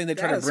time. Then I think they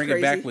tried to bring it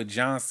back with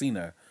John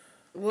Cena.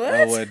 What?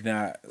 Oh,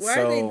 whatnot. Why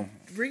are they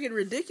bringing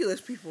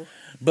ridiculous people?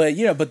 But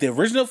the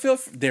original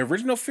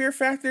Fear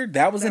Factor,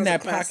 that was in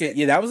that pocket.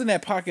 Yeah, that was in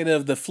that pocket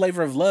of the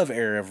Flavor of Love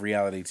era of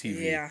reality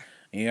TV. Yeah.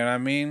 You know what I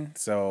mean?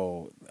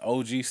 So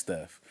OG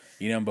stuff.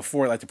 You know,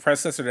 before like the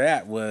predecessor to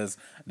that was.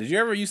 Did you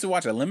ever used to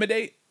watch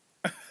Eliminate?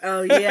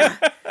 Oh yeah.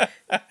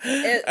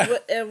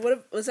 and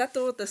what was that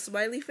the one with the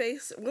smiley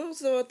face? What was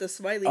the one with the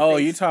smiley face? Oh,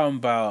 you talking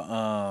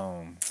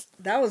about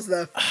that was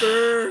the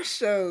first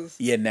shows.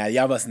 Yeah, now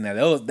y'all busting that.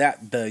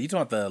 You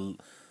talking about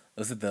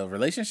was it the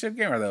relationship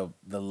game or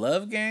the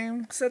love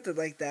game? Something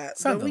like that.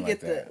 Something we like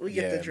get that. We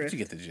get the drift. You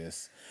get the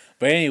gist.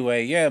 But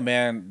anyway, yeah,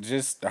 man.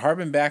 Just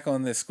harping back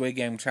on this Squid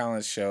Game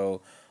challenge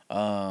show.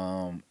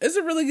 It's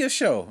a really good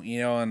show,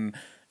 and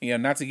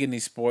not to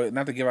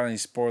give out any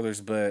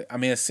spoilers, but I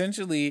mean,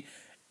 essentially,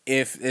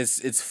 if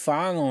it's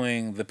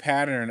following the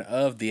pattern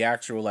of the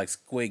actual like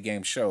Squid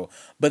Game show,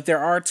 but there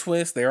are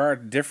twists, there are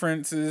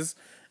differences,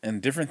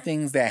 and different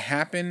things that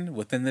happen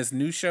within this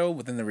new show,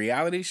 within the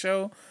reality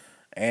show,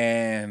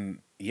 and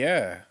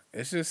yeah,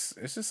 it's just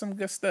some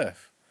good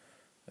stuff.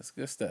 That's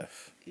good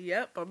stuff.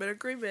 Yep, I'm in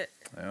agreement.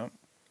 Yep.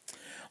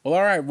 Well,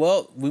 all right.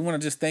 Well, we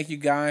want to just thank you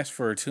guys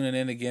for tuning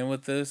in again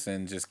with us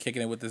and just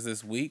kicking it with us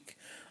this week.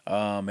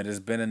 It has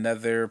been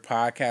another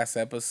podcast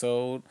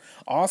episode.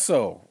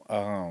 Also,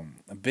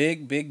 a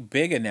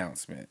big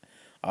announcement.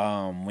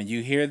 When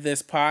you hear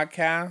this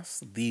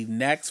podcast, the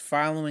next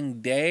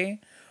following day,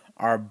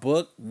 our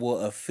book will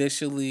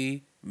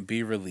officially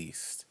be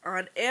released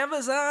On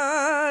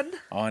Amazon.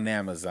 on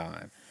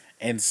Amazon.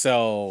 And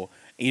so,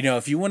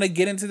 if you want to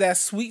get into that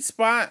sweet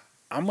spot,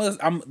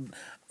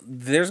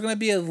 there's going to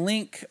be a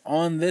link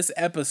on this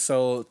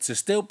episode to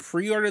still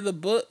pre-order the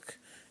book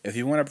if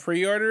you want to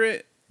pre-order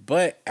it.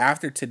 But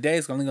after today,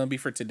 it's only going to be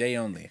for today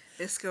only.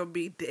 It's going to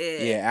be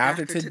dead. Yeah,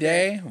 after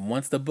today,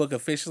 once the book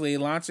officially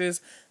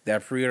launches,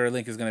 that pre-order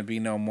link is going to be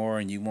no more,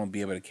 and you won't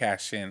be able to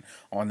cash in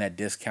on that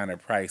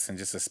discounted price and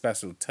just a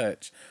special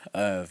touch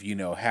of,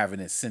 having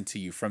it sent to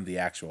you from the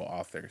actual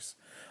authors.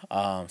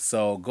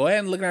 So go ahead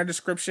and look in our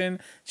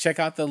description. Check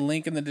out the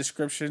link in the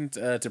description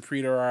to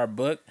pre-order our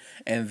book.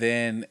 And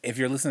then if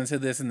you're listening to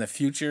this in the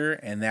future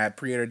and that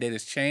pre-order date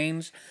has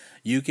changed,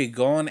 you could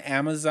go on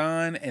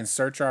Amazon and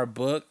search our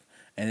book.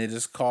 And it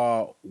is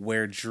called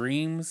Where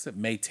Dreams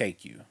May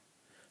Take You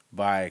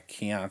by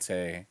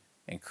Keontae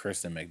and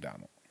Kristen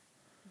McDonald.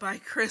 By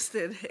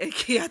Kristen and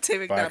Keontae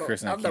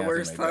McDonald. I'm the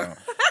worst, huh?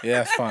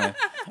 Yeah, that's fine.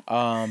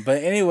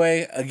 But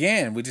anyway,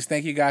 again, we just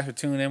thank you guys for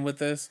tuning in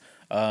with us.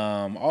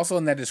 Also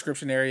in that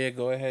description area,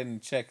 go ahead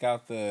and check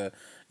out the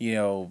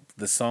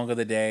song of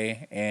the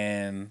day,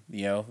 and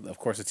of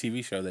course the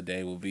TV show of the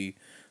day will be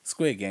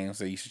Squid Game,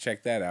 so you should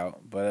check that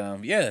out.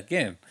 But yeah,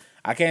 again,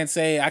 I can't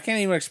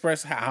even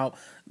express how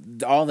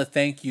all the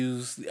thank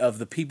yous of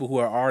the people who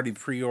are already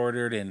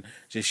pre-ordered and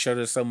just showed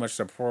us so much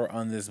support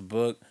on this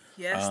book.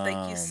 Yes,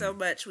 thank you so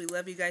much. We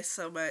love you guys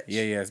so much.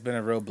 Yeah, it's been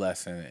a real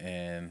blessing,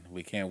 and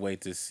we can't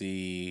wait to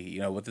see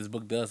what this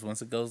book does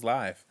once it goes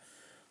live.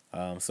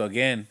 So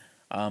again,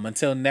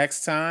 until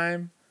next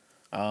time,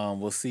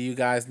 we'll see you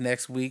guys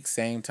next week,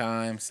 same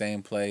time,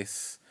 same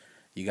place.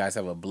 You guys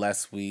have a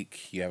blessed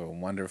week. You have a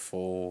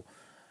wonderful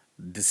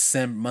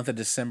month of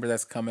December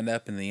that's coming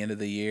up in the end of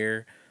the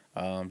year.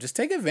 Just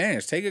take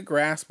advantage, take a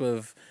grasp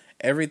of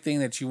everything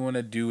that you want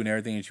to do and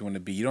everything that you want to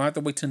be. You don't have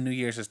to wait till New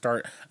Year's to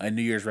start a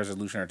New Year's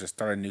resolution or to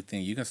start a new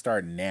thing. You can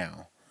start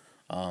now.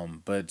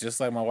 But just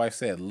like my wife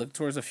said, look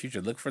towards the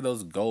future. Look for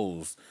those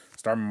goals.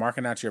 Start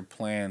marking out your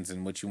plans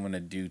and what you want to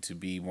do to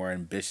be more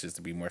ambitious,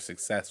 to be more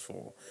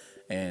successful,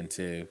 and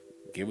to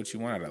get what you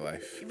want out of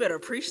life. You better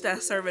preach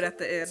that sermon at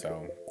the end.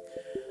 So,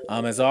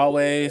 as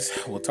always,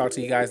 we'll talk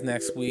to you guys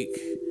next week.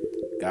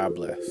 God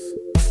bless.